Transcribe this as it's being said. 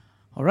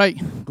All right,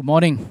 good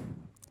morning.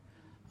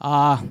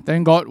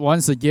 Thank God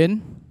once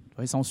again,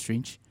 it sounds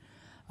strange,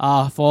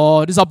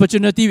 for this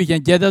opportunity we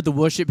can gather to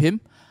worship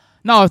Him.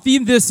 Now, our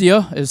theme this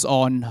year is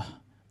on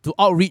to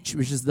outreach,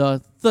 which is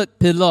the third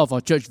pillar of our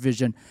church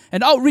vision.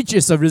 And outreach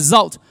is a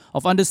result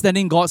of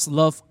understanding God's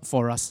love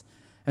for us.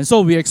 And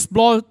so we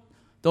explore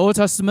the Old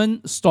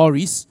Testament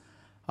stories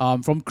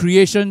from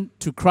creation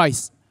to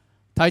Christ,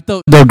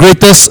 titled The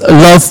Greatest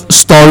Love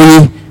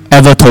Story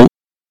Ever Told.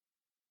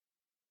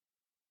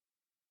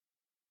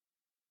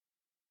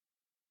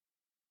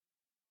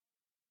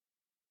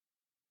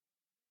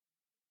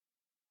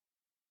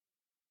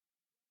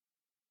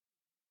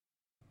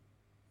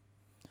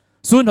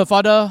 Soon her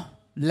father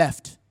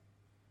left.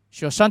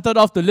 She was shunted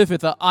off to live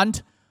with her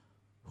aunt,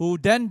 who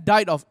then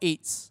died of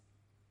AIDS.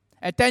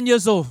 At 10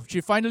 years old,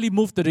 she finally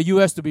moved to the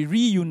US to be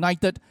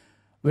reunited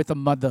with her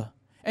mother.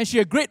 And she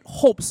had great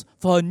hopes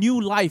for her new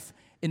life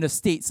in the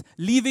States,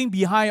 leaving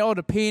behind all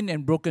the pain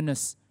and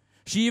brokenness.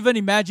 She even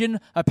imagined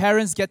her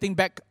parents getting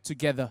back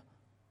together.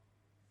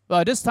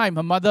 But at this time,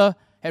 her mother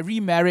had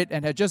remarried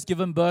and had just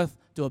given birth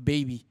to a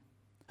baby.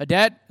 Her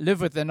dad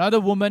lived with another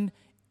woman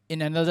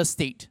in another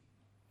state.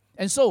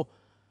 And so,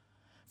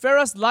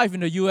 Farah's life in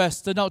the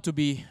US turned out to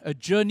be a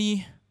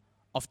journey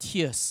of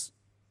tears.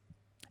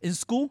 In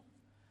school,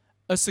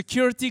 a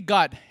security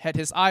guard had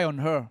his eye on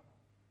her.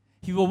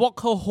 He would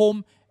walk her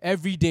home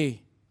every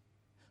day.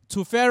 To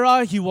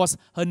Farah, he was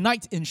her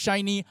knight in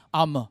shiny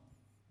armor.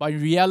 But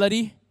in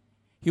reality,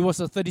 he was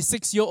a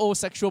 36-year-old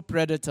sexual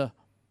predator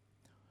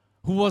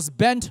who was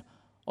bent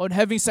on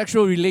having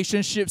sexual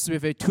relationships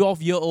with a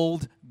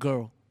 12-year-old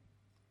girl.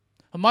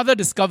 Her mother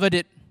discovered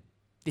it.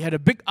 They had a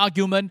big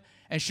argument,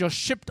 and she was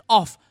shipped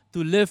off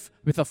to live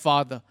with her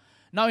father.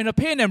 Now, in her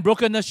pain and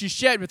brokenness, she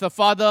shared with her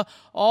father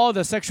all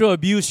the sexual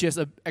abuse she has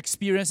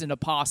experienced in the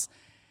past.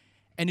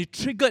 And it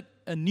triggered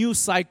a new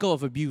cycle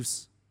of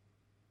abuse.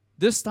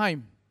 This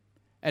time,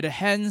 at the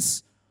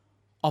hands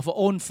of her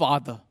own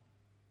father.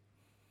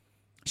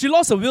 She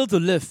lost her will to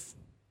live.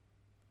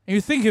 And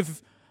you think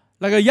if,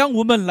 like a young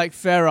woman like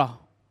Farah,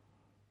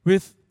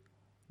 with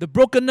the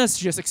brokenness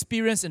she has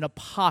experienced in the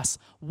past,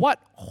 what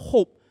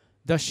hope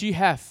does she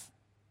have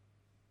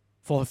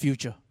for her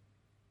future?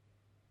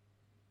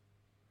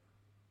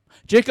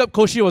 Jacob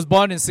Koshi was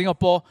born in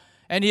Singapore,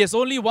 and he has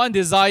only one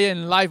desire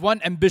in life,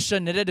 one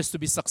ambition, and that is to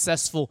be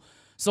successful.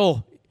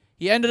 So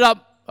he ended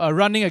up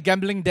running a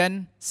gambling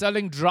den,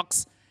 selling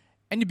drugs,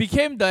 and he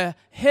became the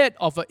head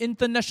of an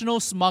international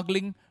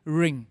smuggling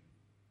ring.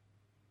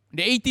 In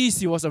the 80s,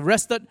 he was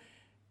arrested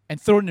and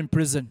thrown in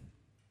prison.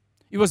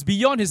 It was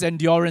beyond his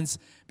endurance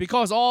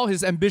because all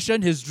his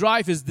ambition, his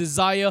drive, his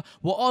desire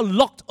were all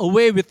locked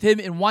away with him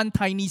in one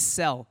tiny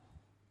cell.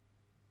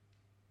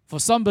 For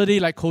somebody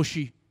like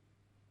Koshi,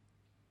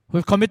 who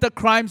have committed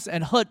crimes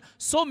and hurt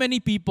so many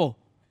people,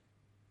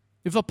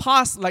 with a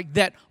past like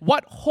that,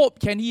 what hope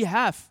can he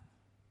have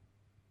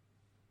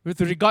with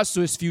regards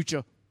to his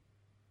future?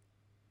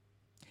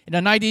 In the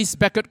 90s,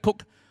 Beckett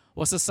Cook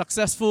was a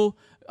successful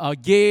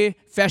gay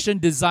fashion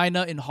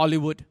designer in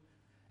Hollywood.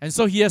 And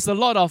so he has a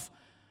lot of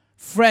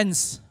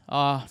friends,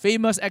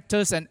 famous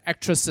actors and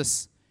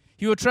actresses.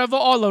 He would travel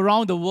all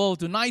around the world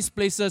to nice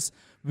places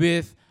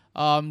with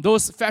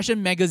those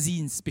fashion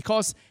magazines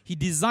because he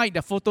designed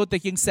the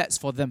photo-taking sets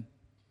for them.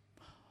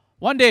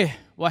 One day,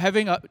 while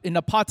having in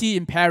a party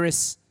in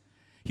Paris,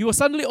 he was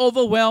suddenly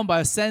overwhelmed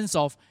by a sense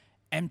of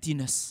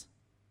emptiness.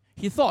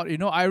 He thought,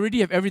 I already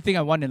have everything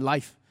I want in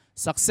life.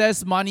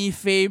 Success, money,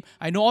 fame.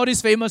 I know all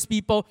these famous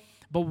people,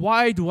 but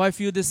why do I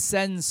feel this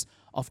sense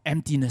of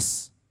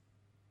emptiness?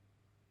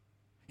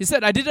 He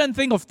said, I didn't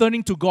think of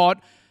turning to God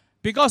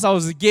because I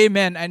was a gay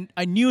man and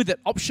I knew that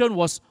option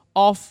was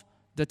off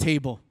the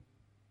table.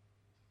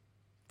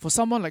 For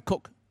someone like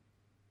Cook,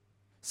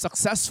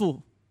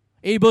 successful,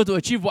 able to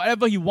achieve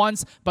whatever he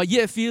wants, but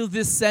yet feel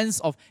this sense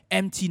of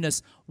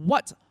emptiness,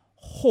 what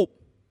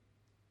hope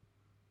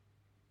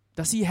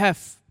does he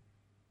have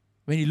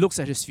when he looks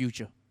at his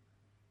future?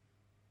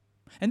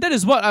 And that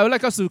is what I would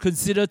like us to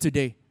consider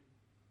today.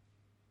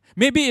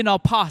 Maybe in our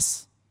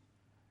past,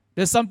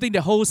 there's something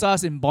that holds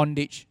us in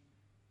bondage.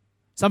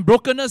 Some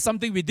brokenness,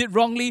 something we did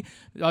wrongly,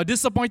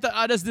 disappointed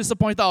others,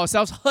 disappointed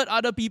ourselves, hurt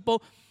other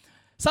people.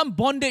 Some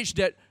bondage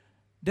that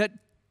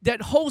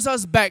holds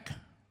us back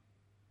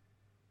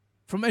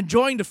from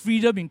enjoying the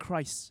freedom in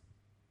Christ.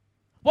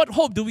 What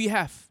hope do we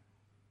have?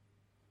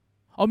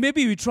 Or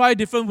maybe we try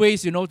different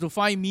ways, to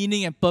find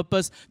meaning and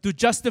purpose, to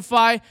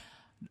justify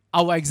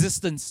our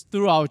existence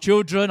through our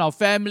children, our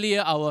family,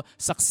 our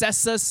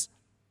successes.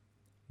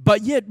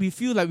 But yet we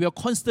feel like we are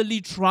constantly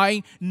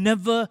trying,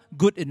 never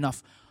good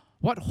enough.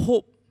 What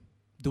hope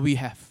do we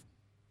have?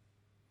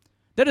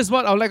 That is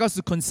what I would like us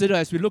to consider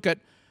as we look at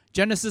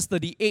Genesis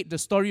 38, the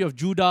story of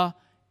Judah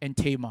and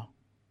Tamar.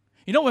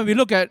 When we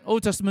look at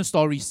Old Testament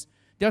stories,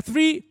 there are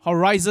three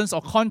horizons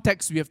or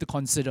contexts we have to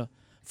consider.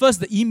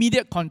 First, the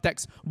immediate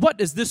context. What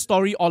is this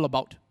story all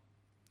about?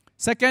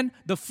 Second,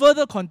 the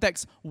further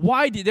context.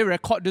 Why did they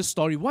record this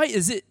story? Why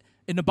is it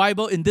in the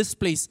Bible in this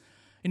place?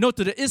 To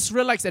the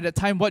Israelites at that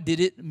time, what did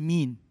it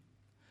mean?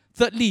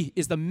 Thirdly,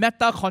 is the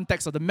meta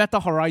context or the meta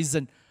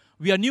horizon.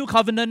 We are New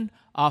Covenant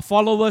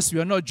followers,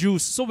 we are not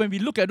Jews. So when we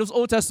look at those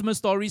Old Testament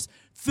stories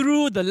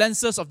through the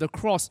lenses of the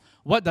cross,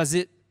 what does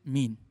it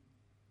mean?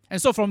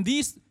 And so from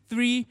these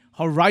three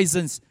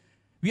horizons,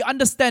 we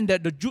understand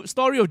that the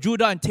story of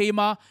Judah and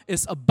Tamar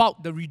is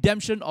about the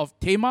redemption of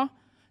Tamar,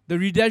 the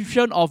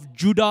redemption of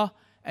Judah,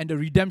 and the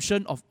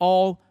redemption of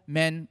all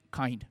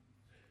mankind.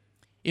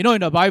 You know,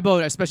 in the Bible,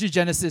 especially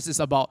Genesis,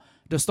 is about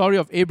the story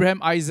of Abraham,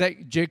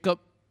 Isaac, Jacob,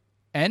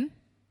 and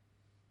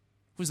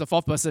who's the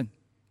fourth person?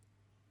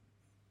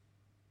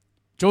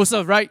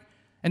 Joseph, right?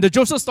 And the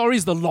Joseph story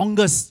is the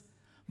longest.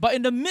 But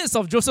in the midst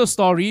of Joseph's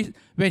story,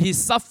 when he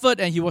suffered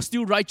and he was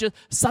still righteous,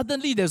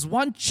 suddenly there's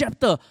one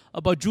chapter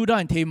about Judah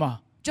and Tamar.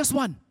 Just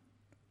one.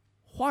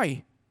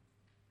 Why?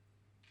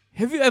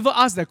 Have you ever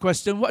asked that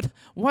question?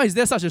 Why is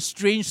there such a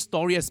strange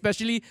story,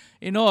 especially,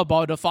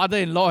 about the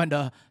father-in-law and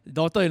the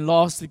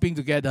daughter-in-law sleeping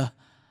together?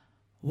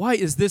 Why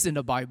is this in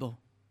the Bible?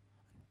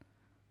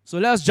 So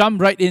let's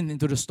jump right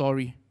into the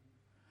story.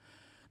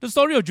 The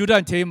story of Judah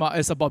and Tamar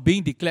is about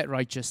being declared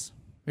righteous.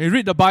 When you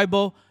read the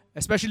Bible,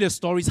 especially the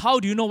stories,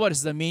 how do you know what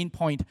is the main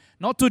point?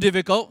 Not too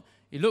difficult.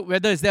 You look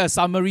whether is there a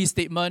summary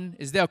statement,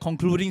 is there a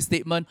concluding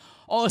statement,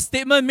 or a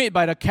statement made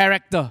by the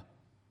character.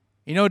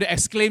 They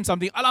exclaim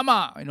something,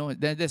 "Alama!"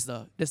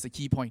 That's the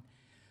key point.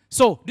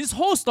 So this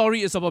whole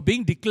story is about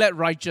being declared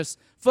righteous.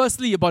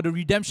 Firstly, about the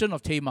redemption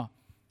of Tamar.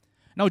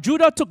 Now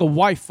Judah took a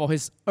wife for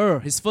his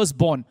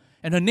firstborn,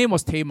 and her name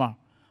was Tamar.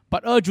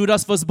 But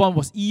Judah's firstborn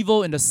was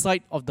evil in the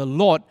sight of the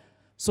Lord,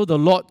 so the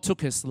Lord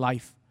took his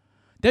life.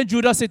 Then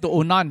Judah said to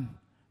Onan,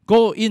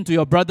 "Go in to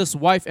your brother's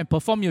wife and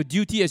perform your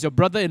duty as your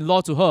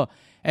brother-in-law to her,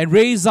 and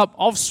raise up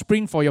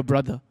offspring for your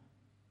brother."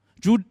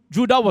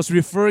 Judah was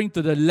referring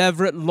to the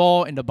Levirate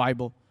law in the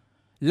Bible.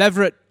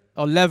 Levirate,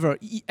 or lever,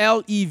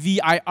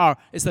 Levir,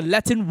 is a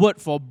Latin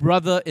word for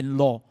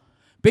brother-in-law.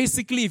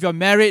 Basically, if you're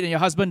married and your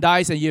husband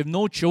dies and you have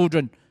no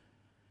children,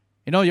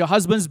 your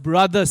husband's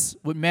brothers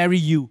would marry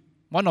you,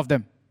 one of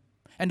them.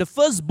 And the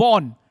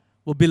firstborn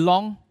will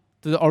belong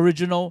to the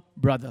original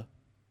brother.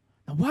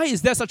 Now, why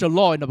is there such a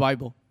law in the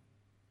Bible?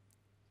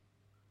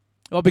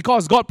 Well,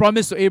 because God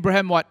promised to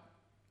Abraham what?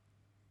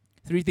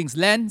 Three things: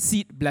 land,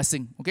 seed,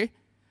 blessing. Okay?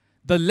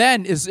 The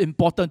land is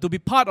important. To be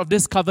part of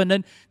this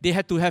covenant, they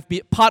had to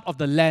be part of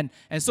the land.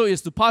 And so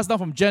it's to pass down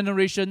from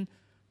generation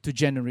to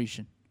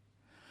generation.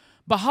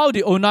 But how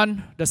did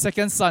Onan, the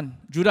second son,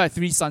 Judah had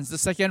 3 sons, the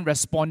second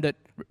responded?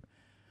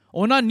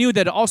 Onan knew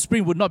that the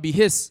offspring would not be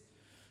his.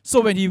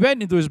 So when he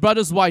went into his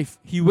brother's wife,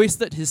 he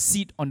wasted his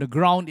seed on the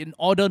ground in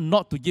order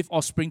not to give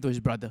offspring to his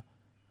brother.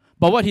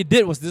 But what he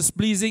did was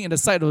displeasing in the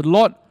sight of the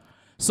Lord.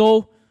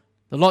 So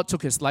the Lord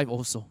took his life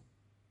also.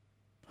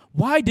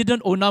 Why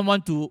didn't Onan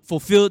want to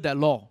fulfill that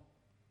law?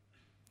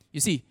 You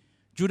see,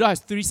 Judah has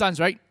 3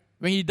 sons, right?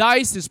 When he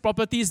dies, his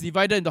property is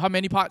divided into how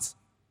many parts?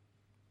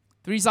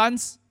 3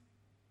 sons,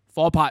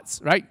 4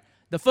 parts, right?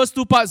 The first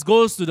 2 parts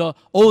goes to the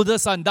older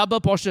son, double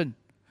portion.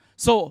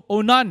 So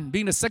Onan,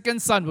 being the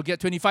second son, will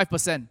get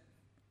 25%,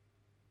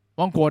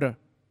 1/4.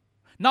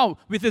 Now,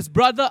 with his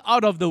brother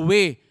out of the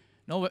way,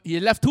 he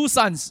left 2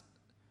 sons.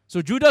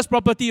 So Judah's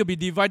property will be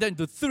divided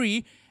into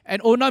 3,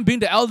 and Onan, being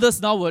the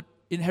eldest, now would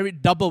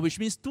inherit double, which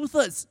means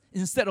 2/3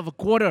 instead of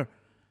 1/4.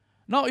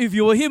 Now, if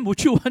you were him,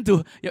 would you want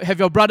to have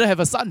your brother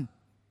have a son?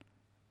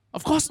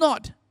 Of course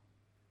not.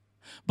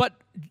 But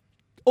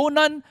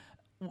Onan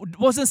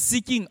wasn't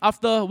seeking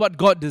after what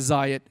God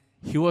desired.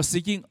 He was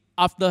seeking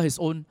after his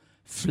own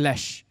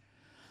flesh.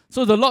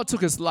 So the Lord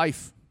took his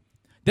life.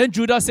 Then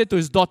Judah said to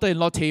his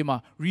daughter-in-law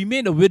Tamar,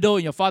 "Remain a widow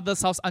in your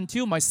father's house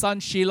until my son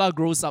Shelah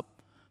grows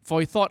up." For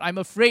he thought, "I'm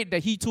afraid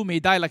that he too may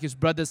die like his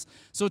brothers."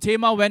 So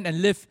Tamar went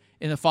and lived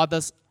in her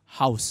father's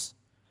house.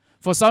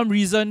 For some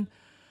reason,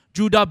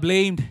 Judah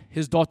blamed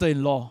his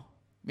daughter-in-law.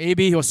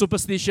 Maybe he was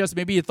superstitious.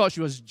 Maybe he thought she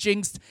was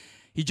jinxed.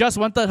 He just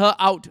wanted her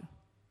out.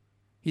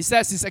 He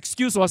says his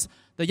excuse was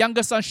the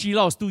younger son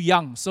Shelah was too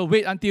young, so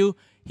wait until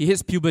he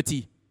hits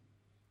puberty.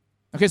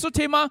 Okay, so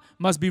Tamar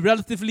must be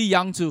relatively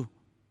young too.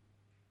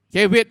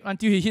 Okay, wait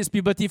until he hits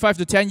puberty, 5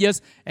 to 10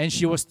 years, and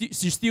she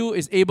still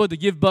is able to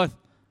give birth.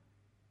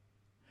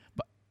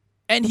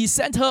 And he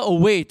sent her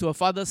away to her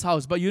father's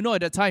house. But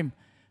at that time,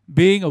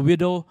 being a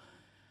widow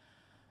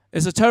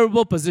is a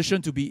terrible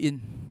position to be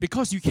in,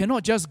 because you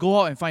cannot just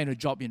go out and find a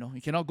job.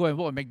 You cannot go and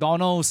work at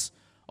McDonald's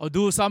or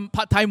do some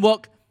part-time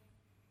work.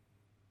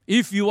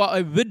 If you are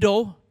a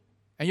widow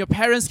and your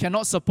parents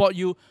cannot support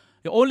you,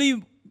 the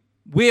only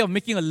way of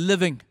making a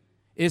living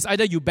is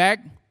either you beg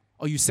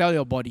or you sell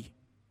your body.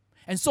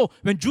 And so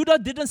when Judah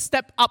didn't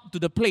step up to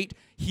the plate,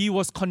 he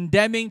was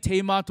condemning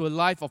Tamar to a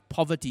life of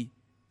poverty.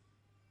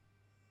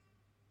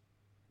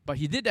 But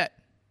he did that.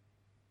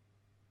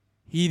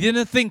 He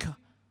didn't think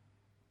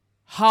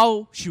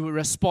how she would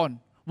respond,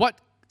 what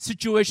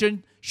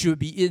situation she would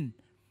be in.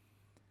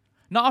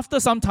 Now after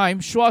some time,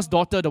 Shua's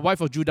daughter, the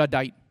wife of Judah,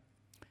 died.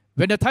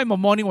 When the time of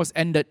mourning was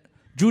ended,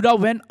 Judah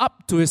went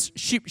up to his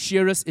sheep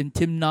shearers in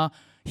Timnah,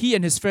 he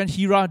and his friend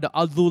Hira the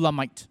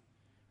Adullamite.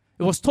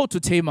 It was told to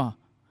Tamar,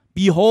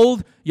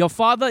 Behold, your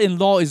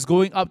father-in-law is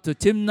going up to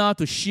Timnah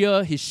to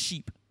shear his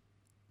sheep.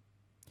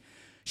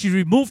 She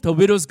removed her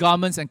widow's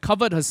garments and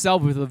covered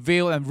herself with a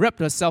veil and wrapped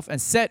herself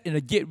and sat in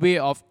the gateway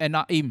of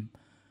Enaim,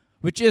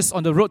 which is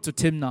on the road to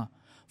Timnah.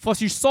 For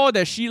she saw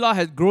that Shelah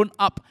had grown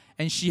up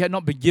and she had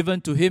not been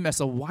given to him as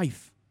a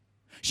wife.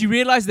 She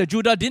realized that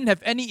Judah didn't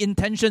have any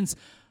intentions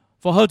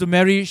for her to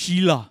marry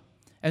Shelah.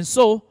 And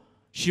so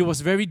she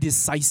was very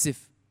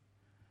decisive.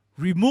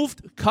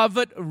 Removed,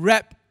 covered,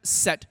 wrapped,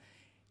 set.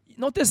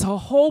 Notice her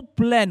whole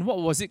plan, what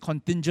was it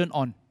contingent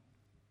on?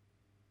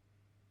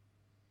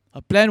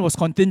 Her plan was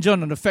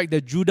contingent on the fact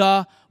that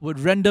Judah would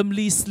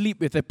randomly sleep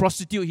with a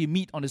prostitute he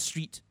meet on the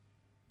street.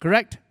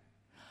 Correct?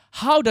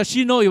 How does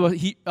she know it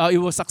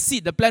will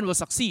succeed? The plan will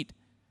succeed.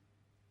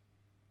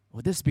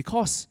 Well, that's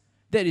because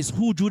that is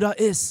who Judah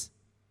is.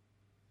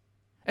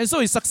 And so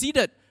it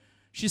succeeded.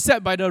 She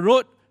sat by the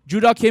road.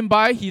 Judah came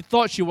by. He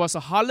thought she was a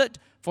harlot,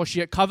 for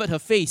she had covered her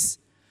face.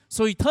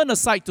 So he turned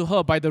aside to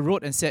her by the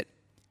road and said,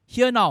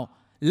 Here now,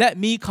 let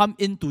me come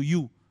in to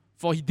you.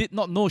 For he did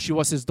not know she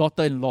was his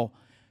daughter-in-law.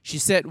 She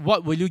said,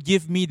 What will you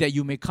give me that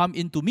you may come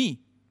in to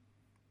me?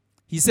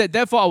 He said,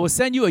 Therefore I will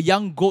send you a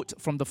young goat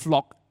from the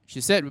flock.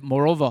 She said,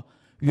 Moreover,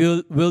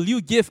 will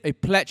you give a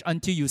pledge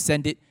until you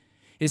send it?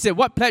 He said,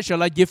 What pledge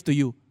shall I give to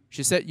you?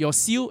 She said, Your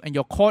seal and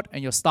your cord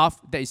and your staff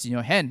that is in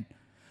your hand.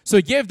 So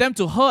he gave them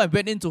to her and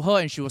went in to her,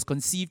 and she was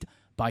conceived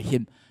by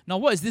him. Now,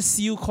 what is this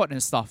seal, cord,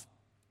 and staff?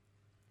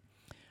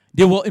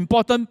 They were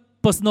important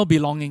personal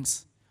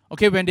belongings.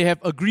 Okay, when they have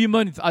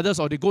agreement with others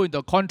or they go into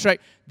a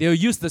contract, they will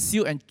use the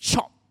seal and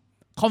chop.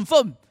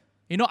 Confirm.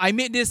 I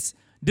made this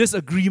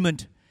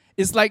agreement.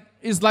 It's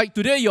like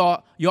today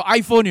your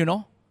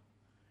iPhone,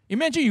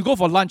 Imagine you go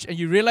for lunch and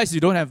you realize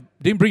you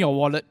didn't bring your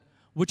wallet.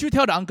 Would you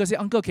tell the uncle, say,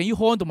 Uncle, can you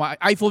hold on to my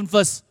iPhone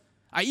first?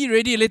 I eat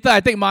ready, later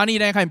I take money,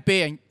 then I can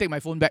pay and take my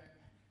phone back.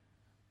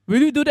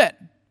 Will you do that?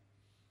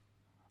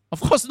 Of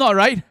course not,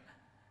 right?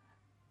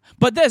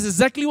 But that's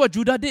exactly what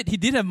Judah did. He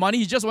didn't have money,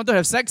 he just wanted to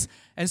have sex.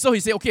 And so he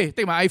said, okay,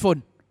 take my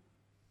iPhone.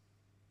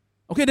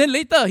 Okay, then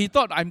later he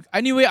thought, I'm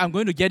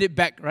going to get it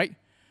back, right?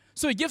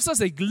 So it gives us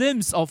a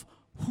glimpse of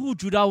who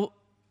Judah,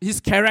 his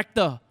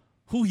character,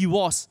 who he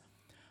was.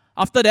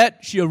 After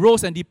that, she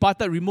arose and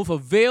departed, removed her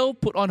veil,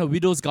 put on her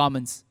widow's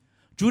garments.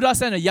 Judah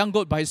sent a young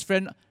goat by his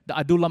friend, the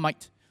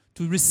Adullamite,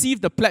 to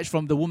receive the pledge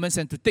from the woman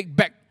and to take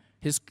back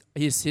his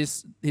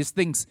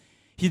things.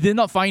 He did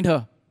not find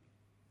her.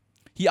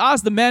 He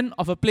asked the man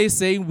of a place,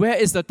 saying, Where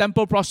is the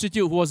temple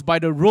prostitute who was by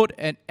the road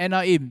at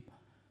Enaim?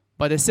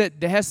 But they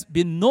said, There has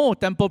been no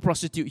temple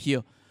prostitute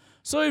here.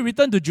 So he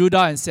returned to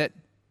Judah and said,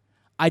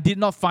 I did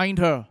not find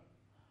her.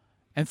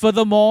 And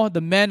furthermore,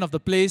 the man of the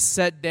place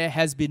said, There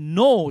has been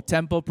no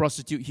temple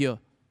prostitute here.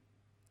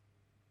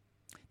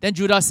 Then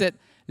Judah said,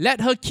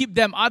 Let her keep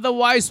them,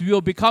 otherwise we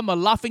will become a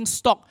laughing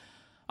stock.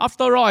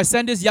 After all, I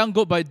sent this young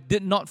goat, but I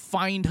did not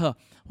find her.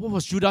 What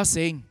was Judah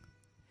saying?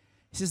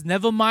 He says,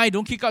 never mind,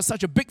 don't kick out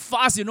such a big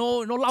fuss, no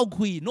lao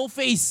kui, no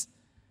face.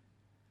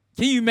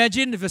 Can you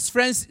imagine if his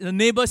friends, the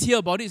neighbors hear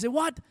about it, say,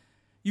 what?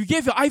 You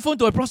gave your iPhone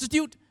to a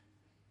prostitute?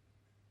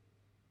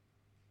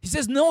 He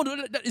says, no,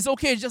 it's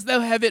okay, just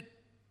let her have it.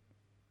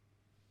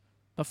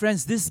 But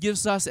friends, this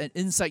gives us an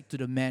insight to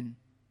the man,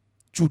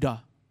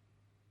 Judah,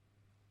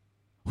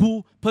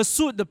 who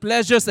pursued the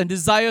pleasures and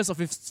desires of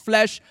his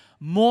flesh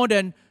more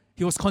than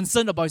he was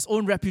concerned about his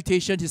own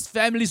reputation, his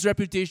family's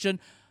reputation,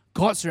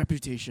 God's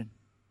reputation.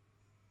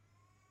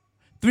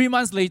 3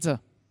 months later,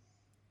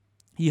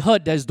 he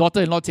heard that his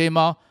daughter-in-law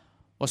Tamar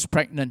was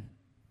pregnant.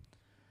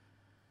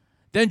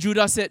 Then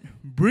Judah said,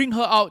 Bring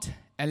her out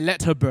and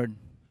let her burn.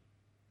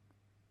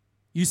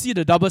 You see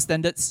the double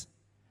standards?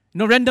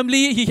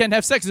 Randomly he can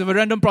have sex with a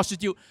random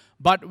prostitute,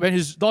 but when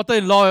his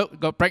daughter-in-law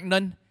got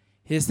pregnant,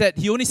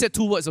 he only said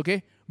 2 words,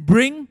 okay?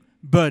 Bring,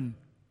 burn.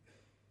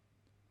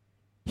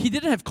 He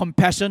didn't have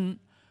compassion.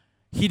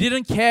 He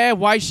didn't care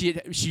why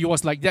she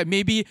was like that.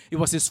 Maybe it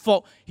was his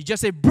fault. He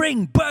just said,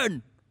 bring,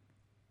 burn.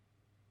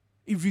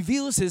 It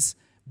reveals his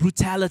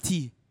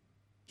brutality.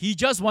 He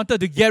just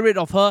wanted to get rid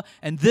of her,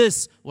 and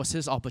this was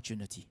his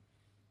opportunity.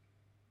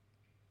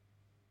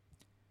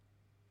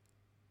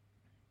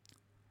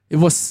 It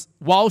was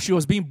while she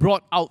was being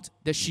brought out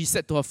that she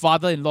said to her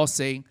father-in-law,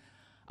 saying,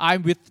 I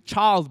am with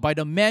child by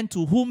the man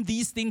to whom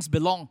these things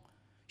belong.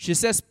 She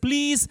says,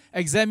 please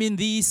examine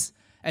these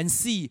and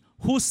see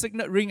whose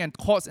signet ring and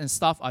cords and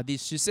stuff are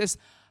these. She says,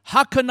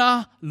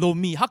 Hakana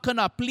Lomi.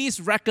 Hakana, please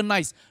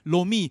recognize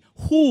Lomi,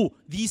 who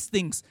these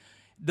things.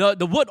 The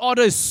word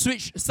order is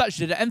switched such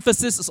that the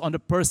emphasis is on the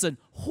person.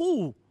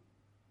 Who?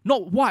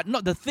 Not what,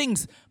 not the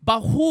things,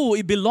 but who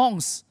it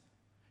belongs.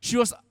 She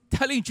was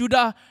telling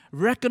Judah,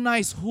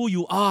 recognize who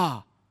you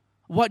are,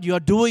 what you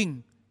are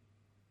doing.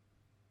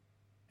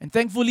 And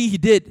thankfully he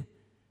did.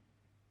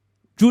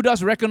 Judah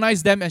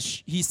recognized them, and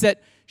he said,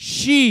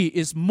 she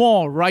is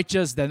more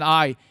righteous than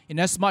I,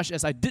 inasmuch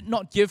as I did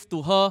not give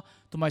to her,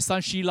 to my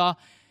son Shelah,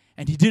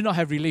 and he did not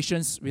have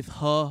relations with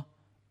her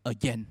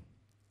again.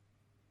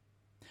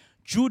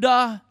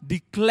 Judah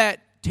declared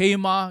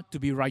Tamar to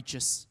be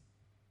righteous.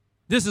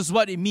 This is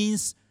what it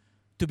means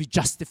to be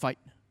justified.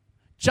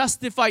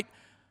 Justified,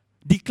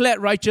 declared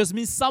righteous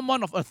means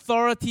someone of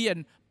authority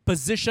and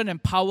position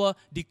and power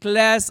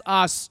declares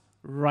us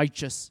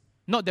righteous.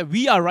 Not that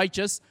we are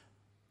righteous,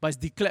 but it's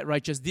declared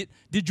righteous. Did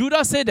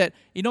Judah say that,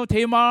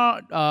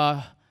 Tamar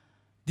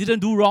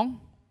didn't do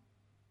wrong?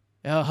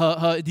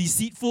 Her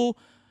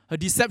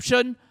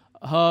deception,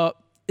 her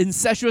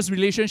incestuous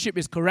relationship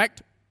is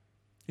correct?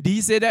 Did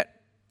he say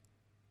that?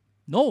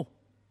 No.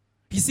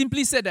 He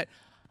simply said that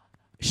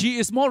she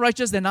is more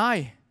righteous than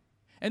I.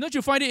 And don't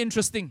you find it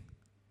interesting?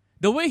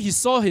 The way he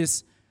saw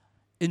his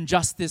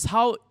injustice,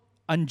 how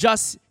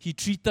unjust he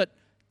treated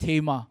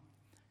Tamar.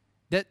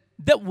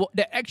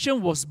 That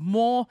action was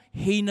more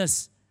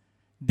heinous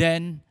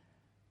than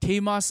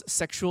Tamar's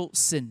sexual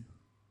sin.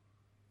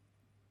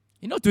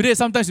 Today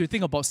sometimes we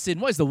think about sin.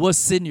 What is the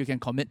worst sin you can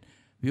commit?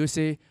 We will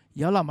say,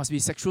 must be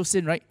sexual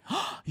sin, right?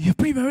 You have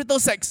premarital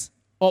sex.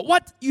 Or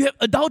what? You have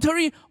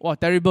adultery? Oh,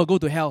 terrible, go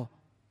to hell.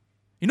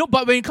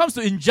 But when it comes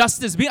to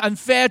injustice, being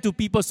unfair to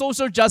people,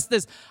 social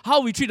justice,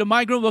 how we treat the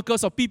migrant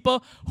workers or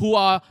people who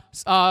are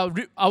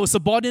our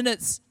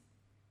subordinates,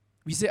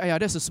 we say,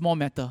 that's a small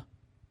matter.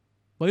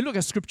 But you look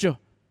at Scripture.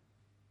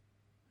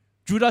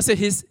 Judah said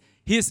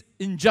his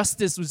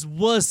injustice was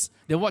worse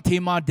than what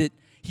Tamar did.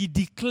 He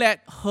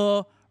declared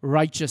her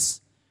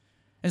righteous.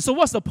 And so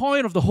what's the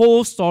point of the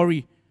whole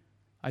story?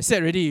 I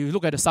said already, you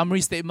look at the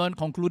summary statement,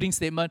 concluding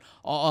statement,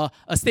 or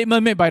a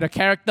statement made by the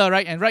character,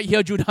 right? And right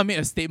here, Judah made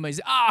a statement.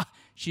 He said,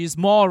 she is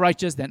more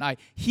righteous than I.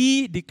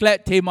 He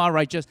declared Tamar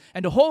righteous.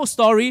 And the whole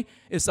story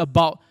is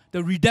about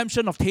the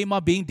redemption of Tamar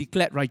being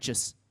declared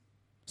righteous.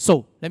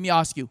 So, let me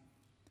ask you,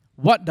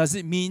 what does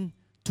it mean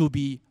to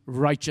be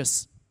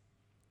righteous?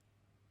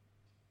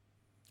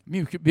 We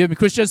have been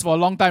Christians for a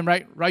long time,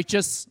 right?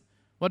 Righteous.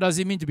 What does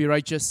it mean to be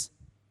righteous?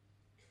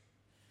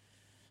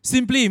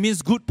 Simply, it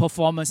means good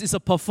performance. It's a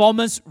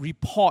performance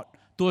report.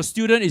 To a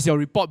student, it's your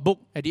report book.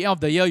 At the end of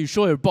the year, you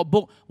show your report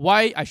book.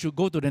 Why I should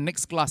go to the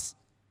next class.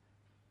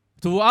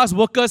 To us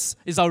workers,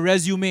 it's our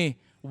resume.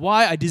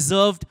 Why I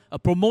deserved a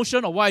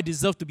promotion or why I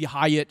deserve to be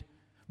hired.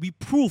 We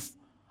prove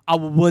our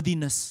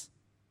worthiness.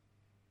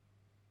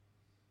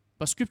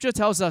 But Scripture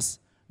tells us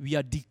we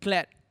are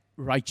declared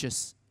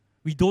righteous.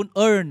 We don't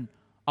earn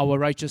our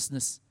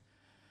righteousness.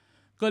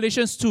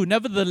 Galatians 2,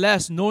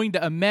 nevertheless, knowing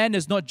that a man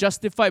is not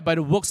justified by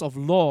the works of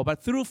law,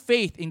 but through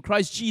faith in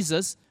Christ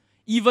Jesus,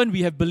 even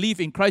we have believed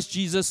in Christ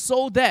Jesus,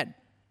 so that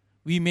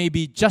we may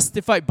be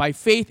justified by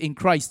faith in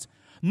Christ,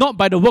 not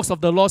by the works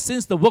of the law,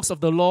 since the works of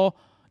the law,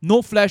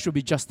 no flesh will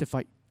be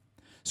justified.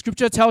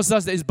 Scripture tells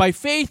us that it's by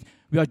faith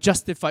we are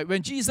justified.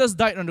 When Jesus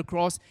died on the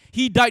cross,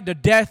 He died the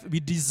death we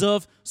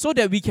deserve so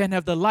that we can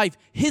have the life,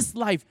 His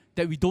life,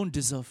 that we don't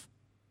deserve.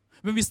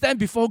 When we stand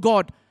before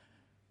God,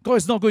 God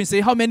is not going to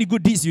say how many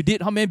good deeds you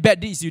did, how many bad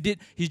deeds you did.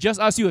 He just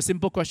asks you a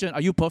simple question,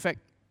 are you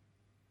perfect?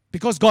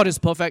 Because God is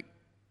perfect.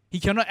 He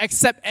cannot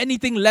accept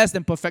anything less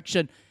than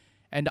perfection.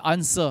 And the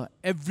answer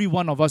every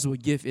one of us will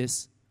give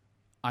is,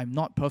 I'm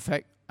not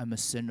perfect, I'm a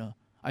sinner.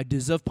 I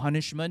deserve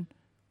punishment.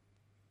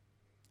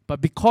 But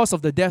because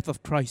of the death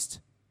of Christ,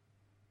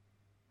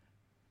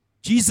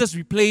 Jesus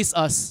replaced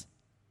us.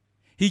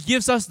 He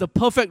gives us the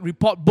perfect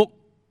report book.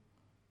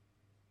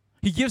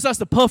 He gives us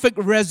the perfect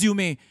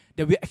resume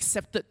that we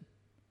accepted.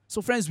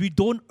 So friends, we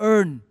don't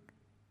earn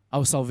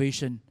our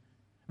salvation.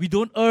 We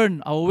don't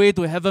earn our way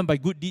to heaven by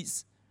good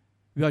deeds.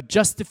 We are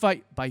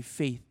justified by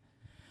faith.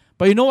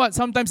 But you know what?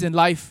 Sometimes in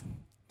life,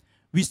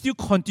 we still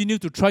continue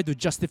to try to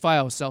justify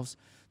ourselves,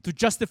 to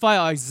justify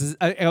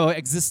our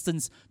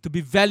existence, to be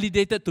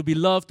validated, to be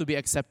loved, to be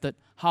accepted.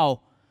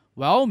 How?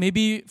 Well,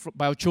 maybe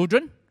by our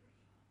children,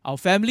 our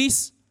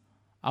families,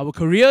 our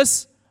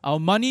careers, our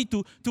money,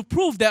 to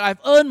prove that I've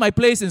earned my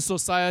place in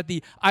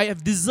society. I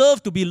have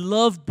deserved to be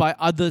loved by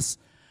others.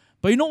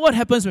 But you know what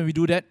happens when we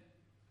do that?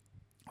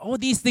 All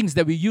these things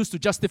that we use to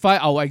justify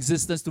our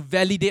existence, to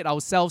validate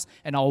ourselves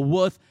and our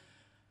worth,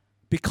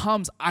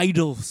 becomes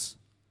idols.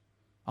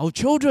 Our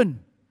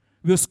children,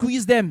 we'll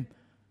squeeze them,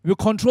 we'll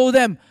control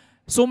them,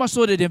 so much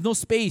so that they have no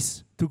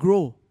space to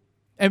grow.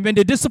 And when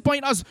they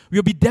disappoint us,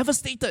 we'll be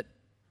devastated.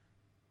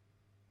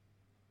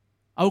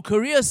 Our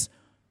careers,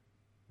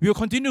 we'll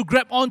continue to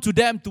grab onto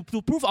them to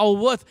prove our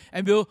worth,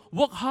 and we'll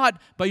work hard,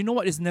 but you know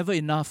what? It's never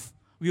enough.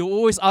 We'll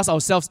always ask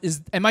ourselves,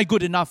 am I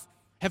good enough?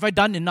 Have I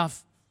done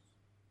enough?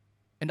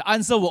 And the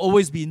answer will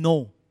always be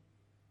no.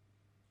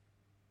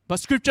 But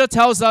Scripture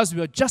tells us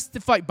we are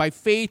justified by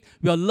faith.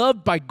 We are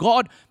loved by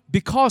God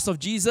because of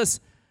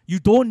Jesus. You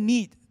don't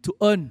need to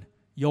earn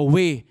your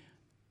way,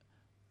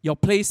 your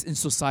place in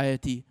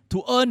society,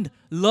 to earn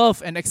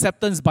love and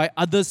acceptance by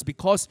others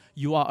because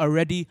you are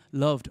already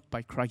loved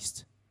by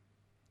Christ.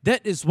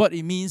 That is what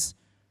it means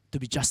to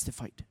be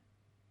justified.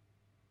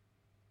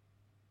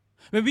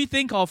 When we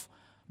think of,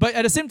 but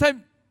at the same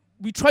time,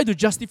 we try to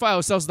justify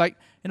ourselves. Like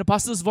in the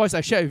pastor's voice, I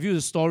shared with you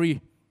the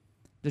story,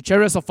 the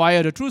Chariots of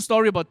Fire, the true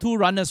story about two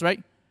runners,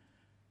 right?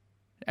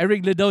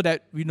 Eric Liddell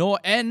that we know,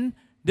 and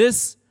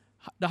the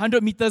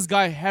 100 meters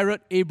guy, Harold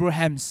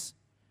Abrahams.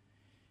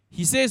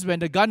 He says, when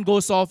the gun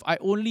goes off, I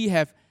only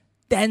have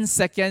 10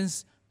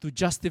 seconds to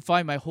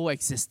justify my whole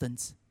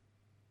existence.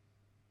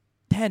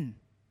 10.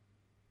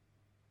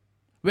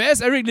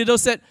 Whereas Eric Liddell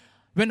said,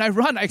 when I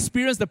run, I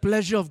experience the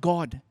pleasure of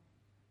God.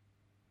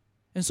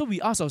 And so we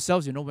ask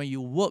ourselves, when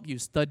you work, you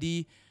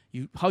study,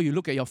 how you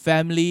look at your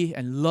family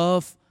and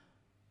love,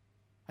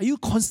 are you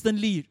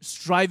constantly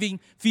striving,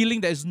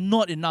 feeling that it's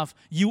not enough?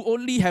 You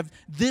only have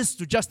this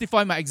to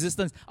justify my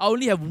existence. I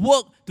only have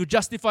work to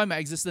justify my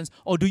existence.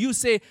 Or do you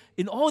say,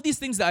 in all these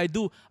things that I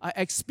do, I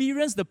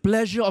experience the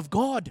pleasure of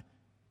God?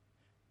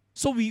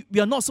 So we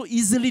are not so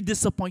easily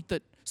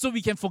disappointed. So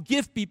we can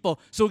forgive people.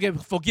 So we can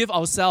forgive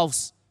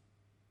ourselves.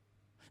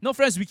 No,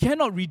 friends, we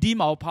cannot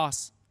redeem our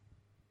past.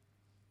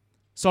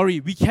 Sorry,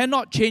 we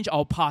cannot change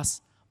our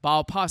past, but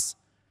our past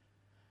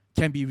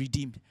can be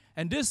redeemed.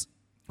 And this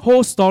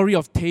whole story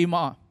of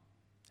Tamar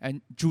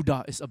and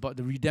Judah is about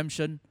the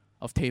redemption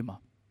of Tamar.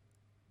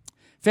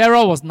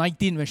 Pharaoh was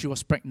 19 when she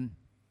was pregnant.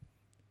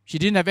 She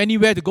didn't have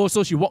anywhere to go,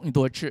 so she walked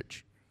into a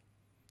church.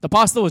 The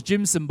pastor was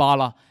Jim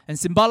Simbala, and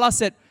Simbala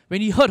said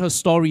when he heard her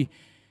story,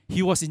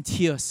 he was in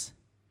tears.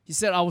 He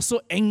said, I was so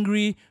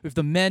angry with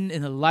the men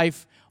in her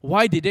life.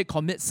 Why did they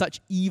commit such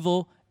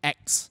evil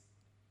acts?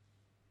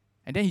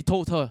 And then he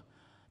told her,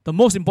 the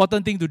most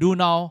important thing to do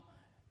now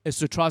is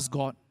to trust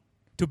God,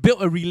 to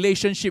build a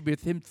relationship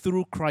with Him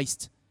through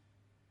Christ.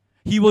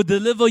 He will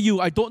deliver you.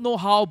 I don't know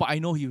how, but I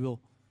know He will.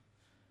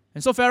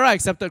 And so Pharaoh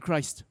accepted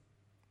Christ.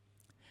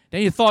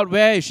 Then he thought,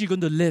 where is she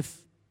going to live?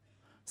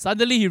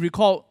 Suddenly he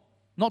recalled,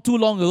 not too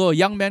long ago, a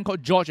young man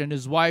called George and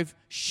his wife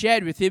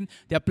shared with him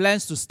their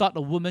plans to start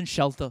a women's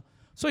shelter.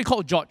 So he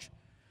called George.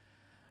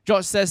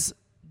 George says,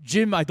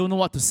 Jim, I don't know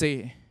what to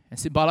say. And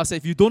Simbala said,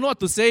 if you don't know what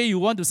to say, you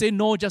want to say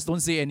no, just don't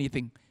say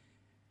anything.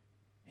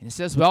 And he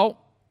says, well,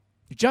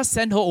 you just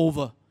send her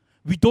over.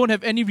 We don't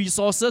have any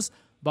resources,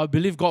 but I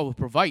believe God will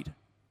provide.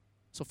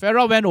 So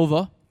Pharaoh went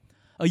over.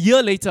 A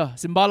year later,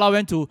 Simbala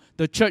went to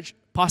the church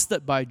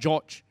pastored by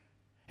George.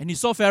 And he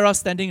saw Pharaoh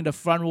standing in the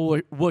front row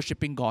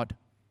worshipping God.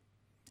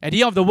 At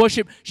the end of the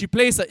worship, she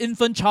placed an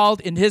infant child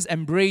in his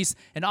embrace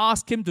and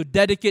asked him to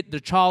dedicate the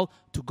child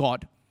to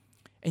God.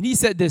 And he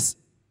said this,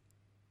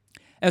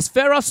 as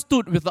Pharaoh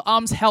stood with the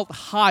arms held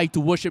high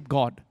to worship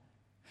God,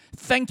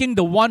 thanking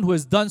the one who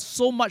has done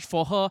so much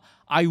for her,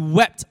 I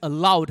wept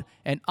aloud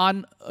and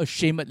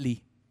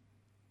unashamedly.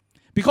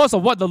 Because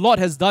of what the Lord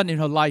has done in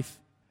her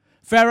life,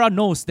 Pharaoh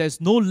knows there's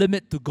no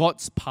limit to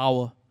God's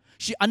power.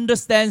 She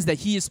understands that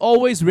He is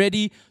always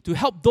ready to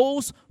help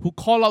those who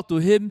call out to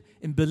Him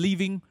in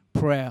believing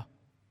prayer.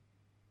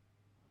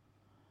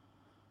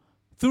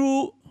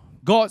 Through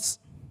God's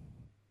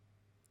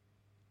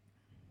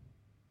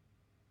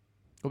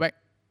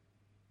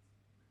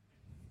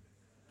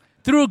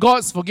Through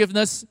God's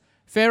forgiveness,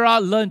 Pharaoh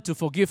learned to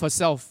forgive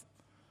herself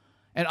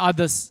and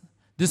others.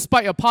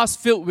 Despite a past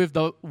filled with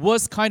the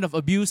worst kind of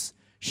abuse,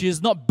 she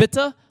is not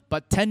bitter,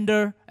 but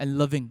tender and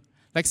loving.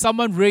 Like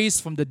someone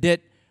raised from the dead,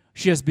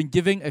 she has been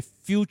given a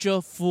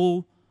future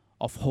full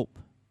of hope.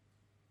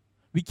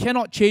 We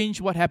cannot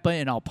change what happened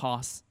in our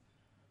past,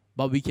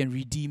 but we can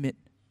redeem it.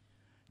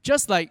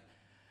 Just like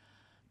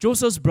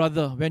Joseph's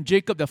brother, when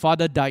Jacob, their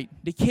father, died,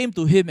 they came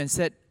to him and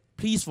said,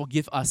 please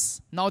forgive us.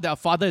 Now that our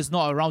father is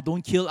not around,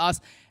 don't kill us.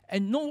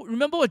 And no,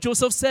 remember what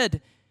Joseph said?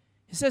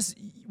 He says,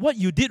 what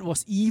you did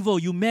was evil.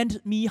 You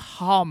meant me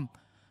harm.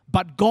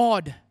 But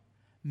God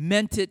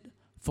meant it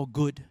for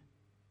good.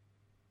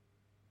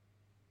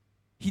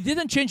 He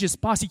didn't change his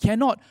past. He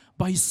cannot.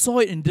 But he saw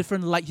it in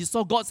different light. He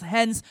saw God's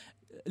hands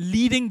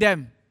leading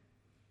them.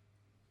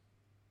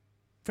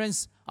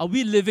 Friends, are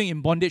we living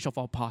in bondage of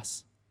our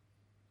past?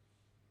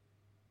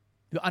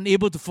 We're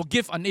unable to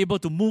forgive, unable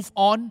to move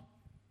on.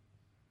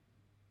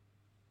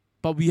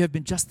 But we have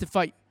been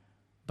justified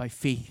by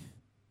faith,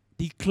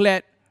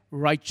 declared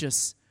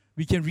righteous.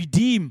 We can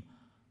redeem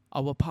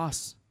our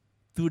past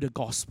through the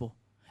gospel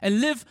and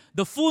live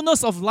the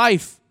fullness of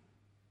life,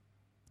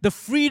 the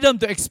freedom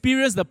to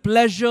experience the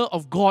pleasure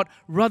of God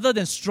rather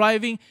than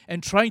striving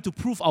and trying to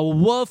prove our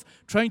worth,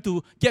 trying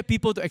to get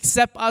people to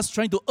accept us,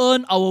 trying to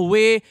earn our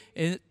way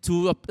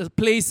to a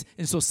place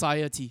in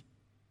society.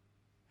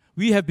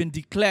 We have been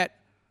declared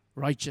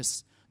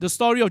righteous. The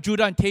story of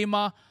Judah and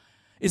Tamar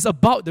is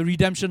about the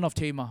redemption of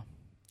Tamar.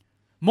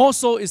 More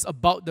so is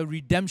about the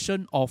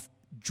redemption of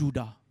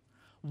Judah.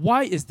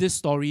 Why is this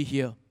story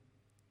here?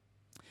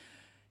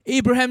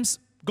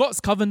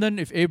 God's covenant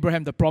with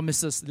Abraham, the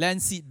promises,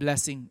 land seed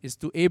blessing, is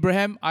to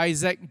Abraham,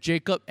 Isaac,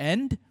 Jacob,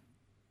 and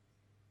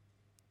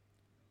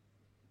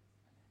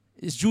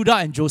it's Judah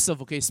and Joseph,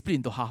 okay, split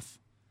into half.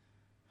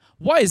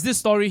 Why is this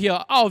story here?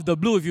 Out of the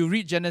blue, if you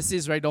read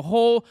Genesis, right, the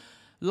whole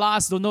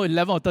last,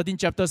 11 or 13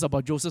 chapters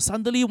about Joseph,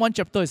 suddenly one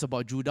chapter is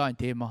about Judah and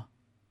Tamar.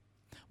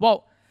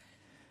 Well,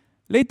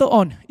 later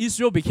on,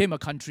 Israel became a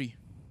country.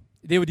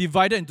 They were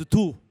divided into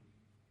two.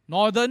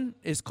 Northern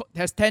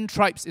has 10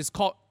 tribes. It's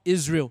called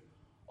Israel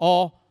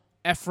or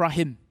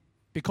Ephraim,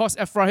 because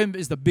Ephraim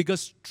is the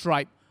biggest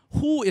tribe.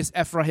 Who is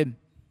Ephraim?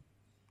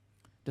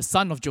 The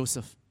son of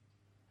Joseph.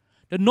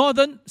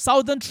 The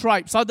southern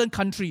tribe, southern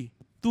country,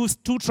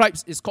 two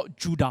tribes is called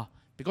Judah,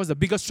 because the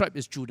biggest tribe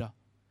is Judah.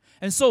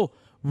 And so,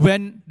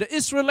 when the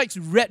Israelites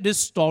read this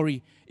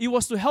story, it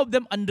was to help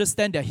them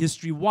understand their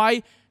history,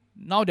 why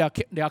now their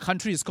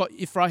country is called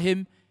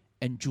Ephraim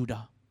and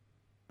Judah.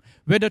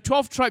 When the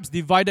 12 tribes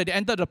divided, they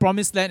entered the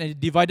promised land and they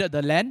divided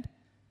the land.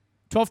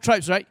 12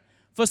 tribes, right?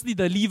 Firstly,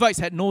 the Levites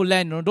had no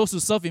land. Those who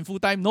serve in full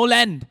time, no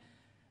land.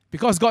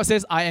 Because God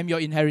says, I am your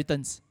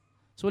inheritance.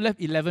 So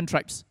left 11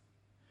 tribes.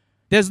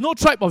 There's no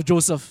tribe of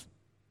Joseph,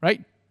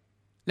 right?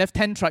 Left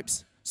 10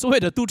 tribes. So where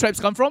the 2 tribes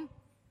come from?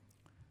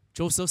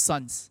 Joseph's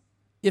sons,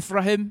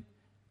 Ephraim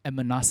and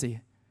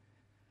Manasseh.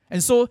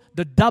 And so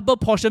the double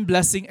portion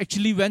blessing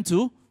actually went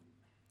to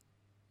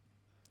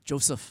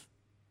Joseph.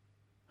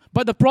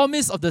 But the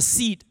promise of the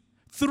seed,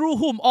 through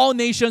whom all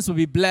nations will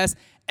be blessed,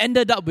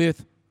 ended up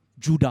with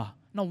Judah.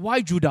 Now,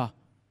 why Judah?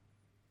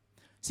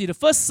 See, the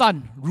first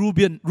son,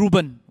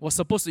 Reuben, was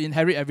supposed to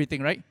inherit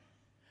everything, right?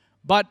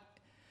 But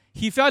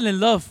he fell in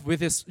love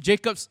with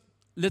Jacob's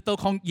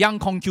little young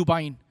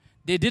concubine.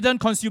 They didn't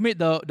consummate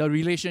the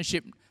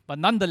relationship. But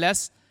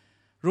nonetheless,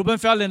 Reuben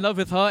fell in love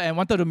with her and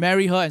wanted to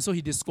marry her, and so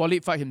he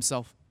disqualified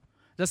himself.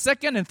 The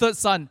second and third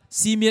son,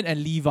 Simeon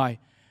and Levi,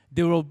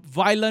 they were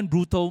violent,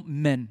 brutal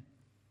men.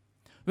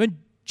 When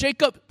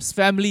Jacob's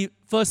family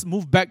first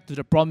moved back to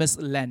the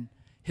promised land,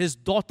 his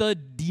daughter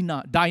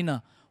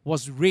Dinah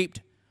was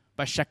raped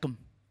by Shechem.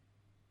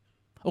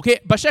 Okay,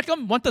 but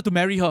Shechem wanted to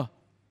marry her.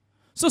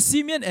 So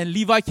Simeon and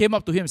Levi came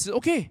up to him and said,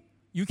 okay,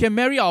 you can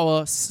marry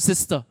our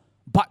sister,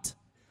 but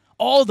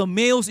all the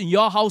males in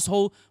your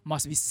household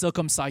must be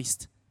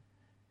circumcised.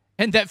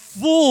 And that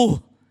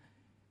fool,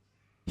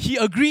 he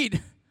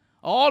agreed.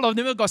 All of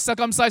them got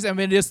circumcised, and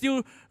when they're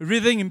still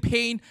writhing in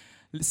pain,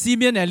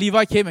 Simeon and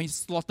Levi came and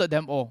slaughtered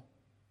them all.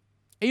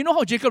 And you know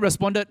how Jacob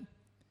responded?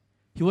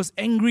 He was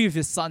angry with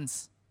his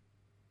sons.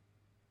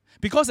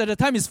 Because at the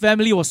time his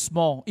family was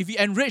small. If he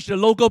enraged the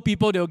local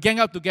people, they would gang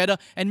up together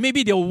and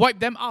maybe they would wipe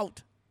them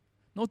out.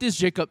 Notice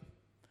Jacob,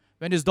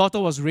 when his daughter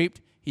was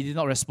raped, he did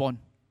not respond.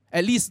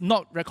 At least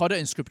not recorded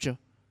in scripture.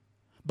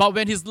 But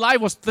when his life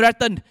was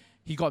threatened,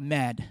 he got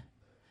mad.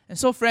 And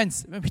so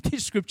friends, when we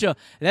teach scripture,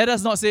 let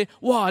us not say,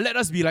 wow, let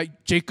us be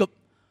like Jacob.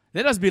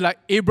 Let us be like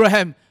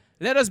Abraham.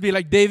 Let us be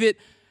like David.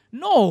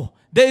 No,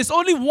 there is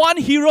only one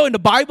hero in the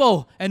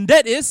Bible, and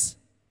that is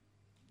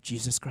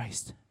Jesus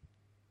Christ.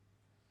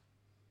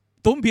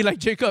 Don't be like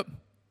Jacob.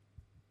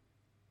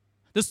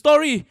 The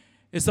story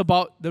is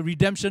about the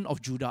redemption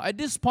of Judah. At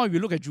this point, we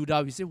look at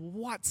Judah, we say,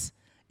 what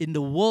in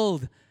the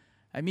world?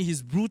 I mean,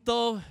 he's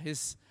brutal.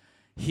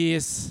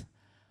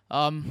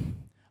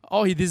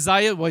 All he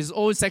desired was his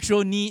own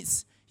sexual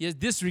needs. He has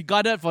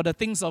disregarded for the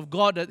things of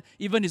God,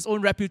 even his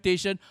own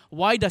reputation.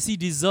 Why does he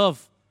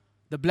deserve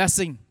the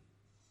blessing?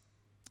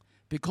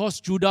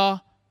 Because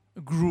Judah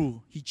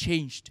grew. He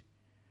changed.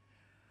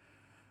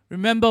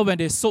 Remember when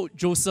they sold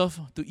Joseph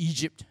to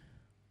Egypt?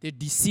 They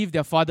deceived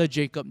their father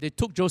Jacob. They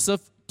took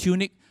Joseph's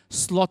tunic,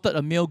 slaughtered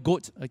a male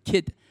goat, a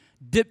kid,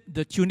 dipped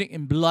the tunic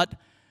in blood.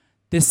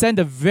 They sent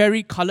a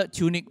very colored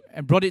tunic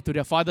and brought it to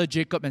their father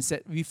Jacob and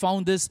said, we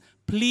found this.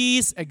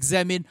 Please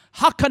examine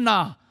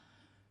Hakana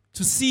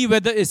to see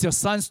whether it's your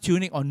son's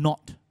tunic or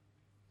not.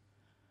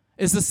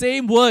 It's the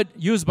same word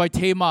used by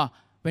Tamar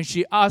when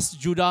she asked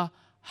Judah,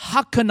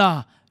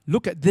 Hakana,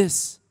 look at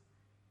this.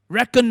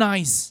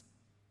 Recognize.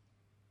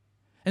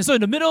 And so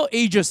in the Middle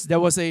Ages, there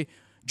was a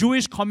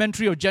Jewish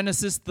commentary of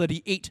Genesis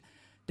 38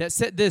 that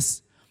said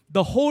this,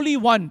 the Holy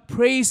One,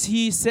 praise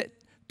he, said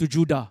to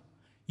Judah,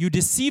 you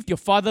deceived your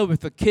father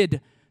with a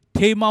kid,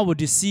 Tamar will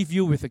deceive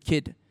you with a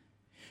kid.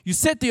 You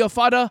said to your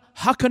father,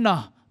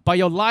 Hakana, by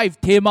your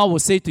life, Tamar will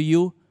say to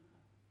you,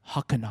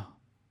 Hakana.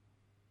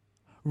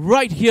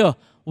 Right here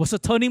was a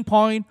turning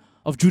point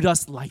of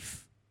Judah's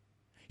life.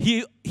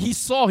 He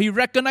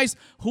recognized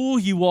who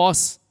he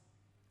was,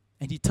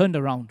 and he turned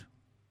around.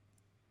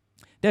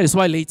 That is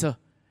why later,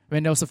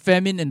 when there was a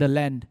famine in the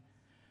land,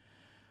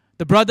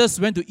 the brothers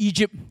went to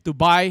Egypt to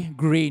buy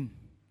grain.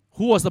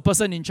 Who was the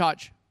person in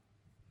charge?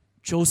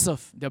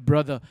 Joseph, their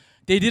brother.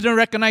 They didn't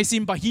recognize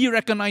him, but he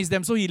recognized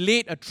them, so he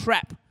laid a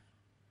trap.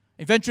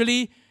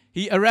 Eventually,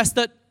 he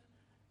arrested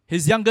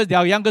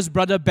their youngest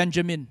brother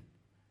Benjamin,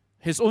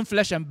 his own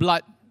flesh and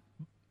blood,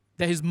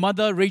 that his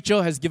mother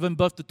Rachel has given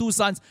birth to 2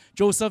 sons,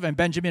 Joseph and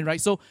Benjamin,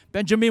 right? So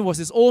Benjamin was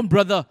his own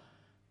brother.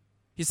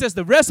 He says,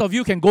 the rest of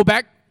you can go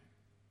back,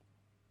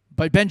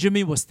 but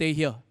Benjamin will stay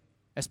here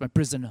as my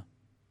prisoner.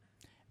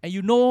 And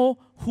you know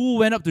who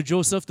went up to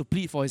Joseph to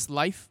plead for his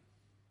life?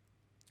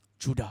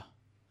 Judah.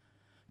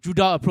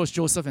 Judah approached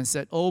Joseph and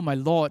said, oh, my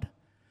Lord,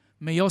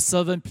 may your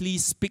servant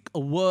please speak a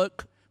word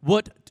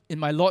in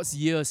my Lord's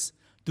ears.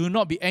 Do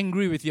not be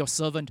angry with your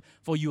servant,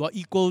 for you are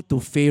equal to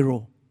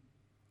Pharaoh.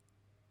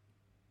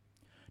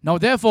 Now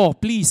therefore,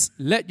 please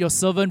let your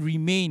servant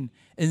remain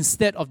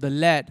instead of the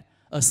lad,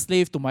 a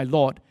slave to my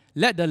Lord.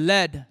 Let the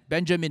lad,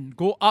 Benjamin,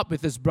 go up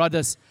with his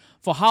brothers.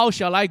 For how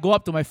shall I go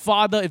up to my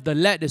father if the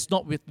lad is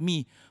not with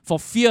me? For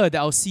fear that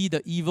I'll see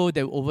the evil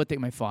that will overtake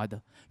my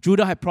father.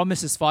 Judah had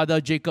promised his father,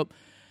 Jacob,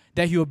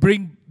 that he will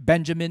bring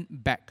Benjamin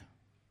back.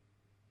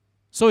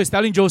 So he's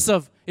telling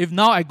Joseph, if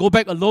now I go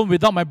back alone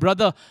without my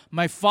brother,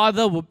 my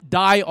father will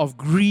die of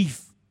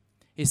grief.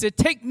 He said,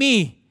 take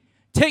me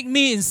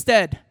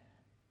instead.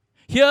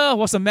 Here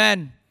was a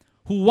man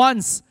who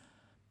once,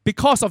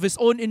 because of his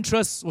own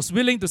interests, was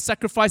willing to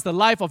sacrifice the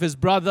life of his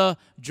brother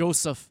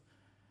Joseph.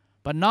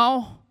 But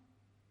now,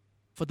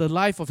 for the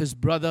life of his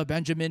brother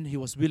Benjamin, he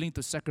was willing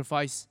to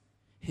sacrifice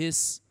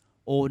his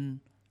own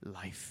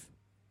life.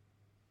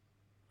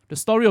 The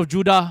story of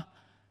Judah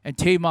and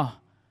Tamar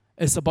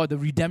is about the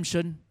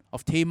redemption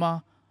of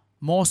Tamar.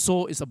 More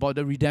so is about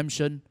the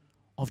redemption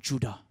of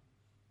Judah.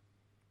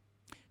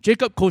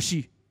 Jacob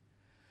Koshi,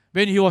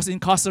 when he was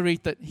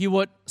incarcerated, he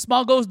would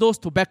smuggle those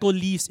tobacco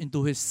leaves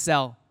into his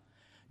cell.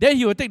 Then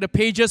he would take the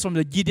pages from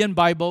the Gideon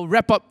Bible,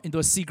 wrap up into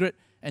a cigarette,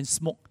 and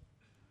smoke.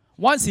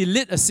 Once he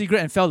lit a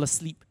cigarette and fell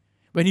asleep.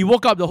 When he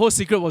woke up, the whole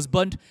cigarette was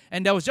burnt,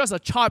 and there was just a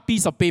charred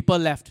piece of paper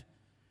left.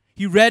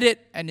 He read it,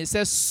 and it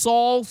says,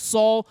 Saul,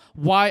 Saul,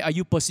 why are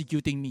you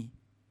persecuting me?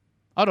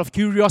 Out of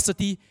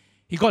curiosity,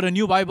 he got a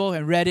new Bible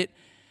and read it.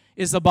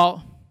 It's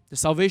about the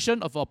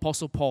salvation of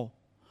Apostle Paul,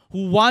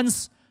 who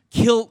once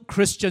killed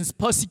Christians,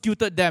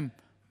 persecuted them.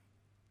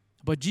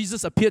 But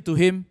Jesus appeared to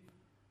him.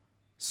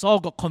 Saul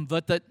got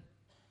converted,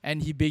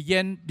 and he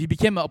became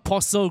an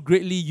apostle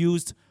greatly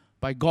used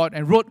by God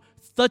and wrote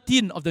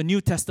 13 of the New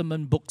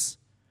Testament books.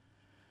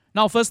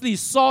 Now, firstly,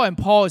 Saul and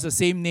Paul is the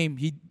same name.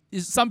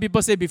 Some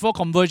people say before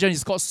conversion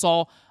he's called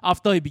Saul,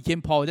 after he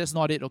became Paul. That's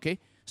not it, okay?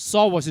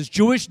 Saul was his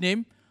Jewish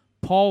name.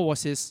 Paul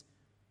was his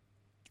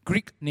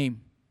Greek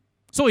name.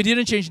 So he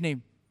didn't change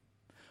name.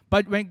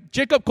 But when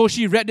Jacob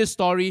Koshi read this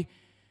story,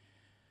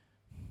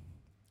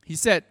 he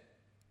said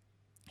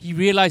he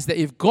realized that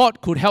if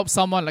God could help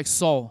someone like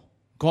Saul,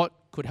 God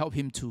could help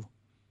him too.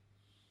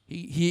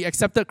 He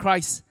accepted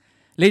Christ.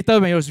 Later,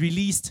 when he was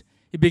released,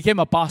 he became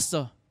a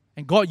pastor,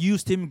 and God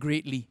used him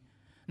greatly.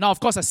 Now, of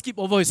course, I skip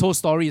over his whole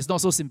story. It's not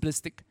so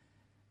simplistic.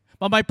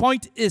 But my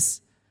point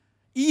is,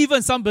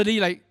 even somebody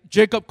like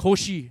Jacob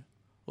Koshi,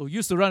 who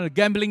used to run a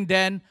gambling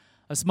den,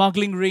 a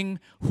smuggling ring,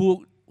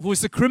 who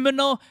is a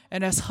criminal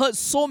and has hurt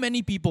so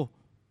many people,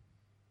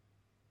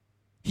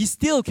 he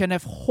still can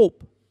have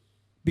hope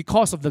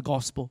because of the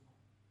gospel.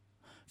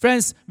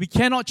 Friends, we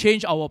cannot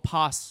change our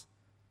past,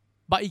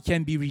 but it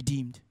can be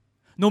redeemed.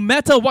 No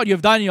matter what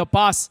you've done in your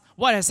past,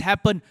 what has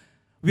happened,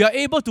 we are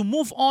able to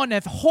move on,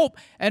 have hope,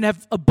 and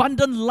have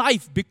abundant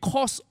life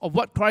because of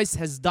what Christ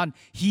has done.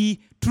 He,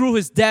 through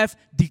his death,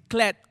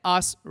 declared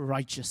us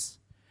righteous.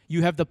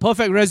 You have the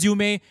perfect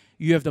resume,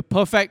 you have the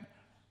perfect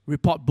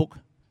report book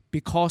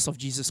because of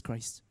Jesus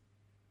Christ.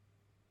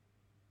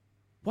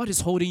 What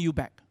is holding you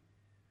back?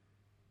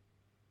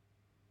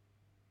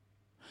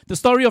 The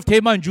story of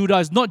Tamar and Judah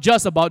is not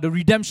just about the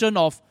redemption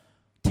of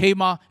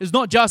Tamar. It's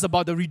not just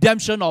about the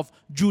redemption of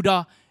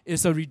Judah.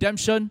 It's a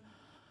redemption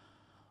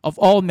of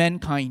all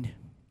mankind.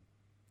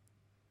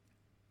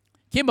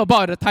 Came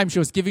about at the time she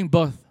was giving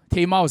birth.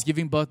 Tamar was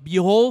giving birth.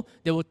 Behold,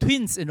 there were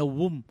twins in the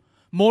womb.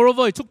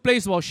 Moreover, it took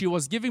place while she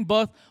was giving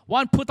birth.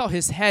 One put out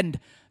his hand.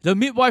 The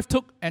midwife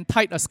took and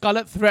tied a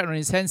scarlet thread on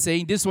his hand,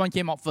 saying, this one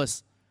came out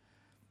first.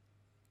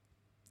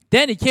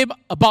 Then it came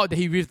about that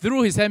he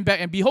withdrew his hand back,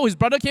 and behold, his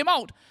brother came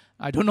out.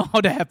 I don't know how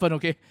that happened,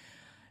 okay?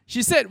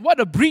 She said, what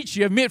a breach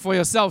you have made for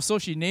yourself. So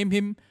she named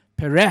him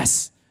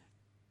Perez.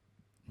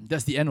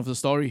 That's the end of the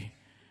story.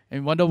 And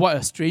you wonder what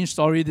a strange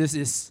story this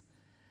is.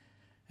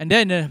 And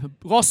then the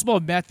Gospel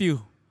of Matthew,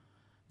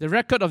 the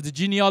record of the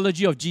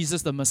genealogy of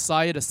Jesus, the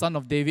Messiah, the son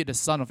of David, the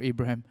son of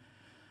Abraham.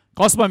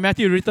 Gospel of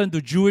Matthew written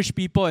to Jewish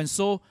people, and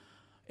so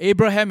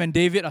Abraham and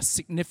David are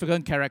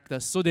significant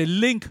characters. So they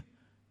link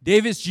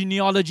David's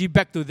genealogy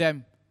back to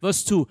them.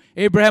 Verse 2,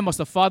 Abraham was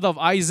the father of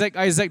Isaac,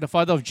 Isaac the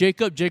father of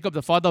Jacob, Jacob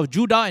the father of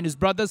Judah and his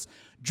brothers.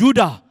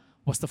 Judah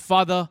was the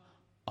father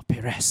of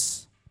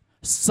Perez.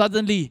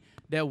 Suddenly,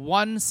 that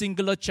one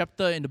singular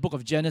chapter in the book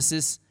of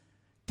Genesis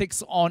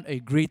takes on a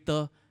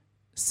greater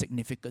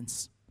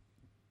significance.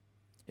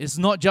 It's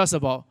not just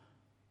about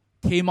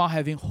Tamar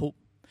having hope.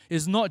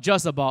 It's not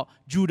just about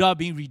Judah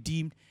being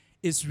redeemed.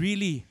 It's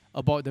really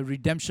about the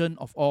redemption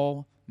of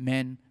all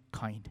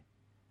mankind.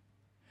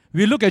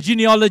 We look at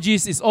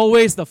genealogies, it's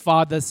always the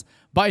fathers.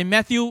 But in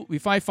Matthew, we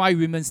find 5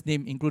 women's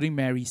names, including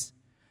Mary's.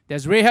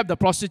 There's Rahab the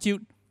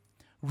prostitute,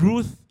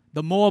 Ruth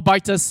the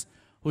Moabitess,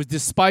 who is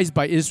despised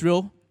by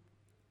Israel.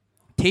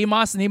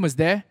 Tamar's name is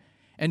there.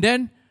 And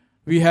then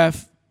we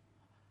have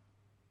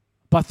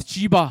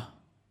Bathsheba,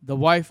 the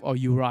wife of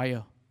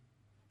Uriah.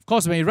 Of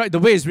course, when you write the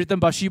way it's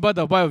written, Bathsheba,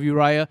 the wife of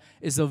Uriah,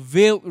 is a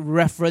veiled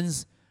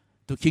reference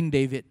to King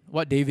David,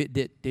 what David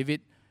did.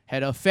 David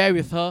had an affair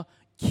with her,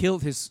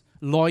 killed his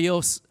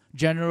loyal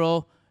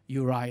general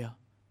Uriah.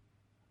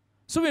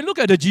 So when we look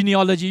at the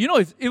genealogy,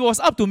 if it was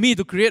up to me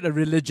to create a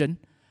religion,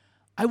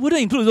 I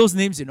wouldn't include those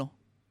names,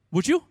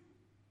 Would you?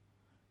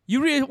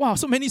 You really, wow,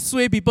 so many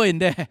sway people in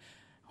there.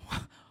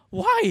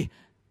 Why?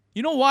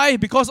 You know why?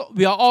 Because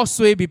we are all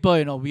sway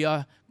people, We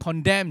are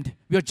condemned.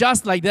 We are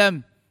just like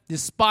them,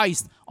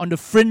 despised, on the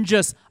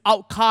fringes,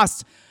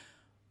 outcast.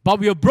 But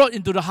we are brought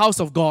into the house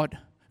of God.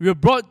 We are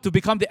brought to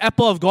become the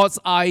apple of God's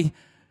eye,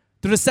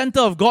 to the center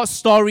of God's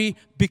story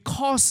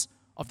because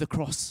of the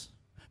cross.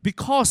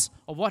 Because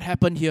of what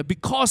happened here.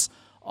 Because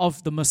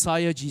of the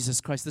Messiah,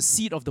 Jesus Christ, the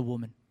seed of the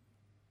woman.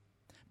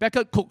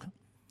 Becket Cook,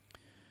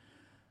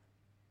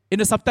 in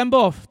the September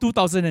of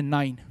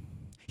 2009,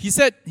 he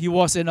said he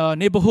was in a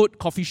neighborhood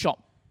coffee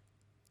shop,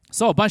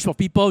 saw a bunch of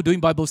people doing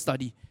Bible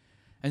study.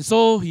 And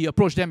so he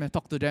approached them and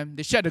talked to them.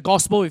 They shared the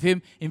gospel with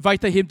him,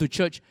 invited him to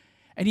church,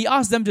 and he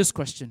asked them this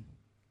question: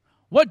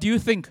 what do you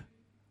think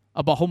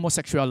about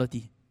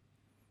homosexuality?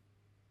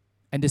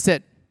 And they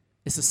said,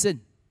 it's a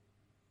sin.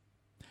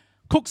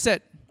 Cook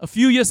said, a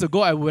few years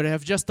ago, I would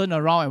have just turned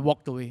around and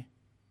walked away.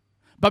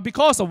 But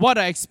because of what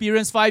I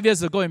experienced 5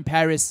 years ago in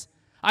Paris,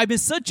 I've been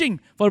searching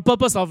for the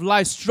purpose of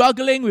life,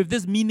 struggling with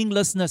this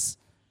meaninglessness.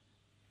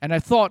 And I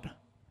thought,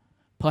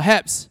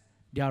 perhaps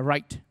they are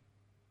right.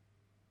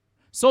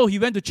 So he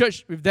went to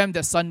church with them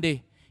that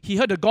Sunday. He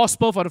heard the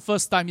gospel for the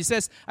first time. He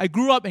says, I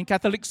grew up in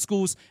Catholic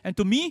schools, and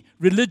to me,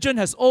 religion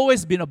has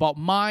always been about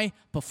my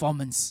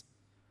performance.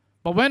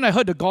 But when I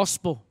heard the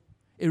gospel,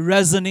 it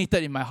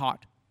resonated in my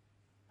heart.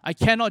 I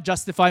cannot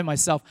justify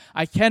myself.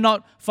 I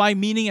cannot find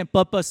meaning and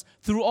purpose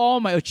through all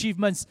my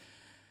achievements,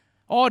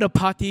 all the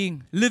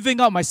partying,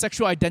 living out my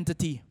sexual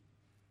identity.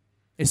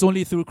 It's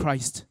only through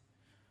Christ.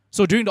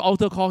 So during the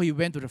altar call, he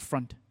went to the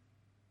front,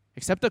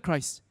 accepted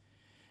Christ.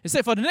 He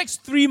said, for the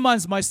next 3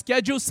 months, my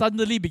schedule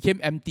suddenly became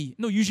empty.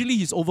 No, usually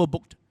he's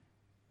overbooked.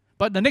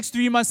 But the next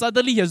 3 months,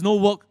 suddenly he has no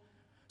work.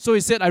 So he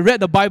said, I read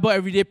the Bible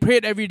every day,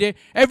 prayed every day.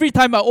 Every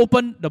time I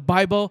opened the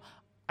Bible,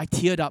 I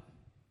teared up.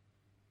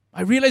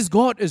 I realized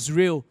God is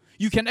real.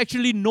 You can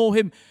actually know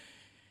Him.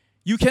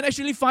 You can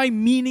actually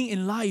find meaning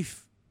in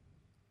life.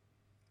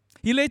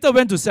 He later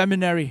went to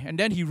seminary, and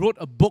then he wrote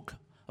a book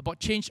about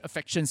changed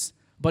affections,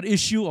 about the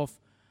issue of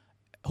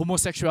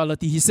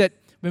homosexuality. He said,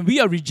 when we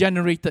are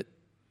regenerated,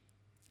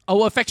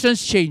 our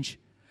affections change,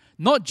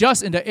 not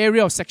just in the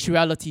area of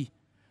sexuality,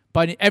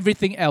 but in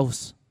everything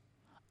else.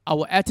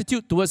 Our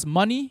attitude towards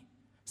money,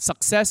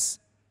 success,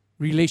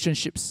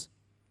 relationships.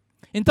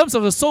 In terms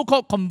of the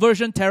so-called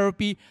conversion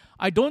therapy,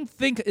 I don't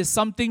think it's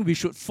something we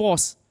should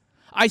force.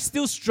 I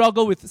still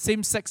struggle with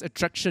same-sex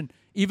attraction,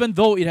 even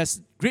though it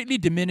has greatly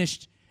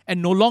diminished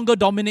and no longer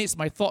dominates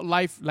my thought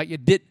life like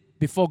it did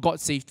before God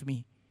saved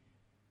me.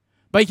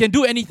 But He can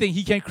do anything.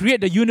 He can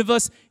create the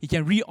universe. He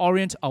can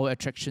reorient our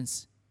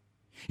attractions.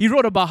 He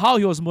wrote about how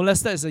he was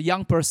molested as a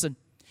young person.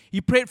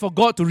 He prayed for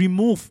God to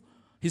remove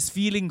his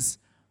feelings,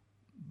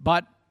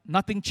 but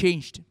nothing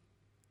changed.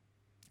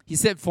 He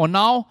said, for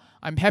now,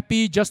 I'm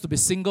happy just to be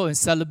single and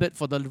celibate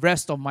for the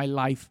rest of my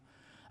life.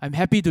 I'm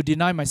happy to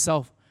deny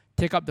myself,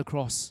 take up the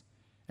cross,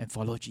 and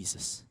follow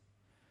Jesus.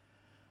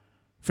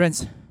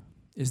 Friends,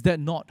 is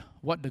that not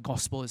what the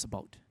gospel is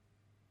about?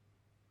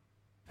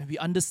 When we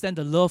understand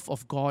the love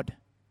of God,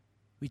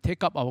 we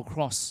take up our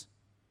cross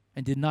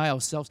and deny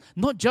ourselves,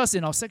 not just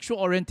in our sexual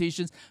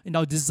orientations, in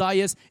our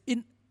desires,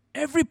 in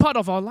every part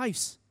of our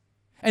lives.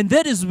 And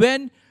that is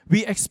when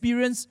we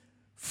experience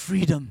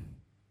freedom.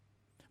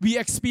 We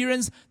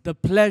experience the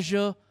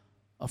pleasure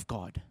of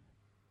God.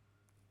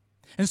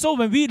 And so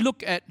when we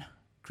look at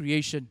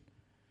creation,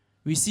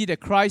 we see that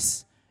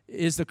Christ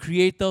is the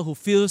creator who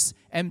fills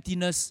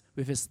emptiness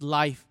with His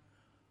life,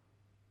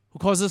 who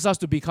causes us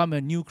to become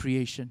a new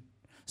creation.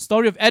 The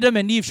story of Adam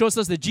and Eve shows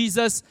us that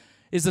Jesus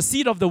is the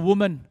seed of the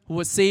woman who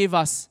would save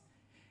us.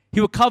 He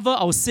will cover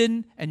our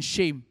sin and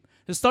shame.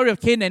 The story of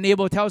Cain and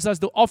Abel tells us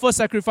to offer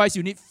sacrifice,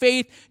 you need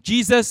faith.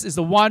 Jesus is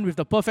the one with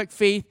the perfect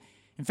faith.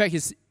 In fact,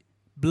 His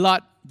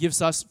blood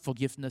gives us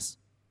forgiveness.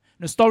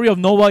 In the story of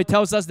Noah, it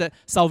tells us that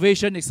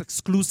salvation is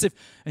exclusive.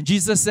 And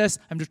Jesus says,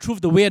 I'm the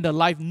truth, the way, and the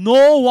life.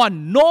 No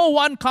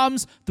one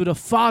comes to the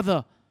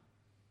Father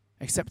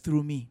except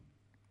through me.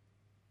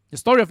 The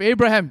story of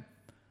Abraham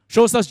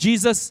shows us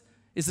Jesus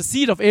is the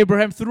seed of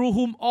Abraham through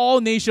whom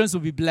all nations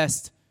will be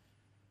blessed.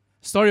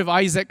 Story of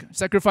Isaac,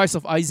 sacrifice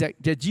of Isaac,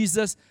 that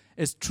Jesus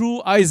is true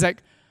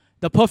Isaac,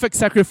 the perfect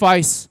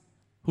sacrifice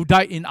who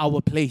died in our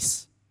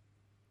place.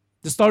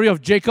 The story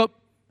of Jacob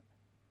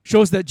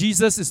shows that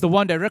Jesus is the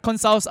one that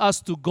reconciles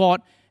us to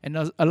God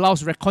and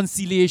allows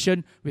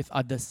reconciliation with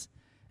others.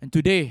 And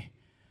today,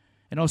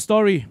 in our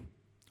story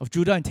of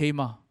Judah and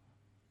Tamar,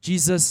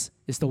 Jesus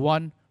is the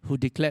one who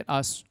declared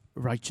us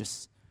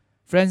righteous.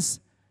 Friends,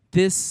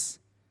 this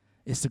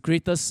is the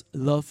greatest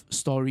love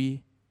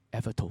story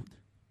ever told.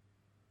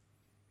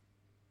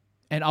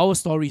 And our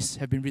stories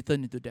have been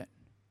written into that.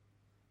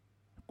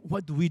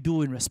 What do we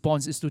do in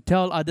response is to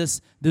tell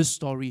others this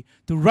story,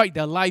 to write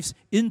their lives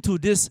into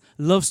this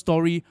love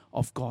story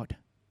of God.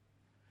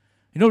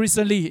 You know,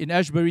 recently in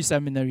Ashbury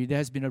Seminary, there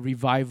has been a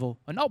revival,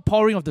 an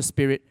outpouring of the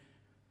Spirit.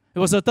 It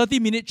was a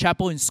 30-minute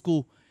chapel in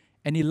school,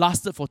 and it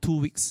lasted for 2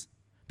 weeks.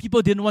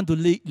 People didn't want to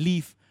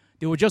leave.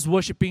 They were just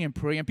worshiping and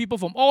praying. And people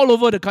from all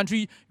over the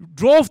country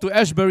drove to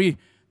Ashbury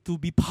to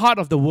be part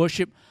of the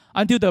worship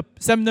until the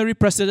seminary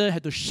president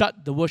had to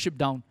shut the worship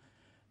down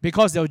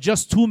because there were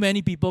just too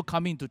many people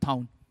coming to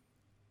town.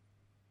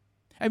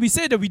 And we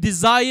say that we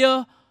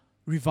desire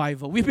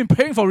revival. We've been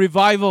praying for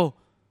revival.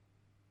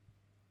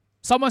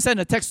 Someone sent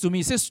a text to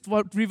me. It says,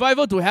 for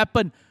revival to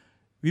happen,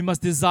 we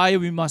must desire,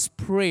 we must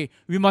pray.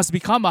 We must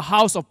become a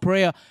house of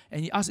prayer.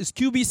 And he asked, is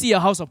QBC a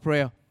house of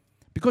prayer?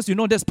 Because you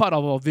know that's part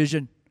of our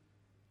vision.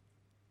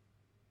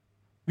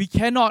 We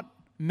cannot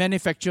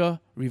manufacture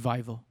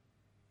revival.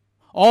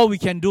 All we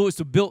can do is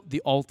to build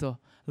the altar.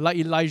 Like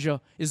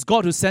Elijah, it's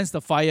God who sends the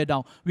fire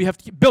down. We have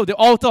to build the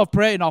altar of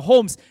prayer in our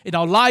homes, in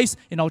our lives,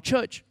 in our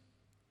church.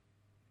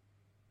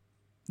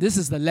 This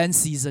is the Lent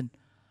season.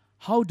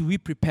 How do we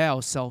prepare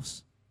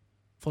ourselves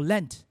for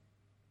Lent?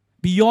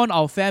 Beyond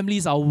our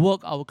families, our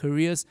work, our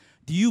careers,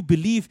 do you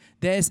believe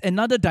there is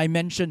another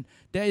dimension?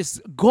 There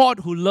is God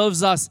who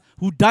loves us,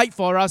 who died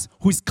for us,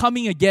 who is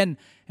coming again,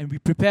 and we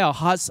prepare our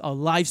hearts, our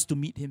lives to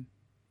meet Him.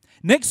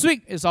 Next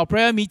week is our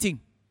prayer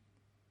meeting.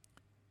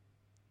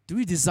 Do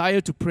we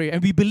desire to pray?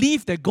 And we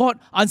believe that God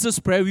answers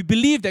prayer. We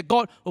believe that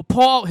God will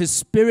pour out His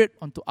Spirit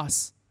onto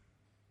us.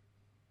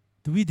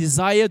 Do we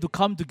desire to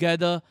come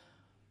together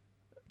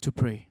to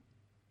pray?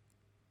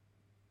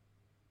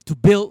 To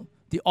build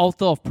the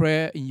altar of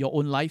prayer in your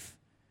own life,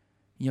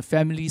 in your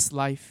family's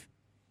life,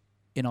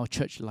 in our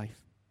church life.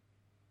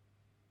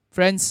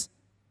 Friends,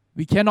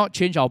 we cannot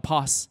change our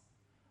past,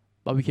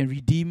 but we can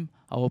redeem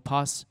our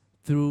past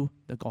through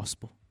the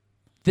gospel.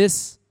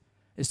 This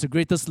is the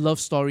greatest love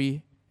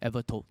story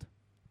ever told.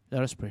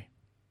 Let us pray.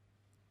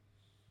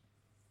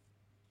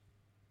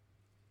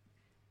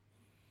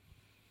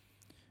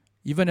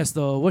 Even as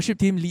the worship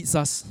team leads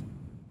us,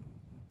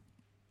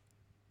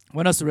 I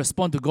want us to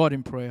respond to God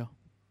in prayer.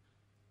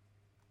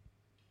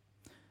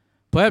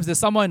 Perhaps there's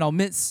someone in our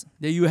midst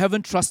that you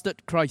haven't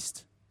trusted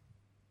Christ.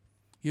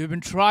 You've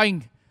been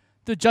trying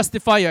to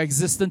justify your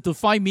existence, to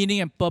find meaning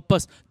and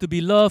purpose, to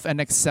be loved and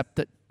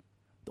accepted.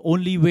 The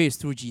only way is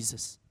through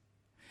Jesus.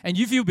 And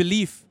if you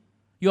believe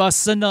you are a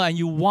sinner and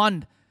you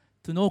want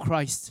to know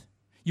Christ,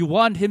 you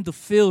want Him to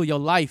fill your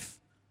life,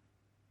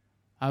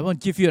 I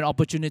want to give you an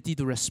opportunity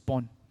to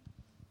respond.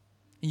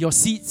 In your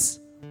seats,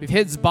 with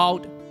heads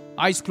bowed,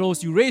 eyes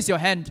closed, you raise your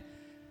hand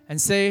and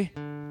say,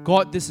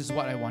 God, this is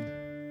what I want.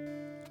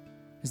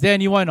 Is there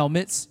anyone in our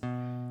midst?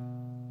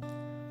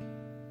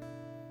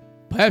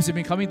 Perhaps you've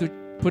been coming to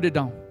put it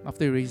down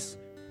after you raise.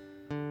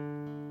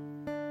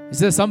 Is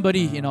there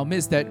somebody in our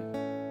midst that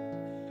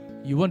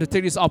you want to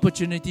take this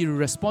opportunity to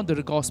respond to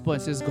the gospel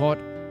and says, God,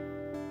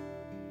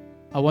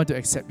 I want to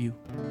accept you.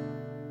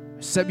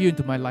 Accept you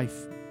into my life.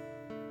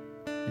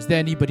 Is there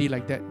anybody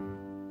like that?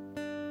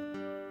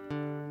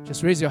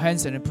 Just raise your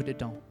hands and then put it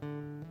down.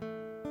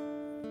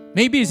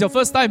 Maybe it's your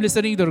first time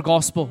listening to the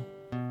gospel,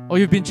 or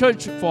you've been in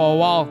church for a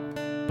while,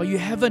 but you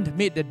haven't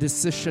made the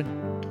decision.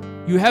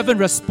 You haven't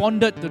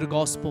responded to the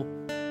gospel.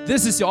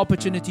 This is your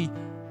opportunity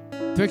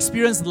to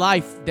experience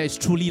life that is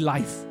truly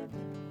life.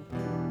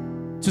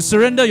 To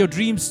surrender your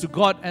dreams to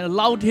God and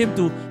allow Him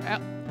to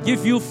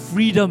give you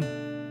freedom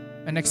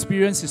and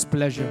experience His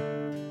pleasure.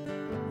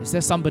 Is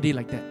there somebody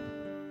like that?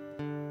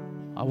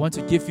 I want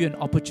to give you an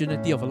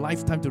opportunity of a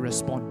lifetime to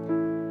respond.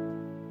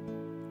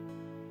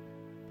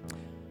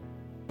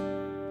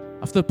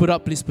 After put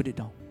up, please put it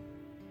down.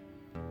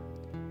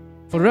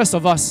 For the rest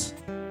of us,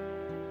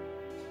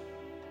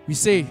 we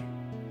say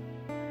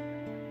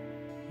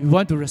we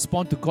want to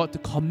respond to God, to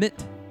commit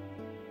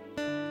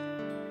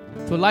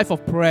to a life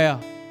of prayer,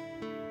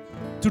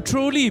 to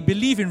truly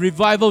believe in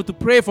revival, to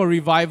pray for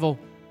revival.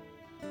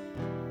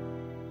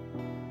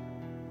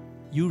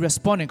 You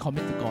respond and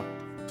commit to God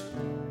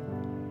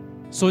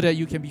so that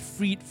you can be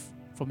freed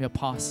from your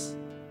past.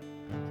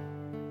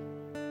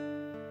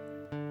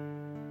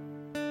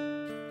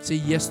 Say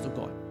yes to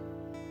God.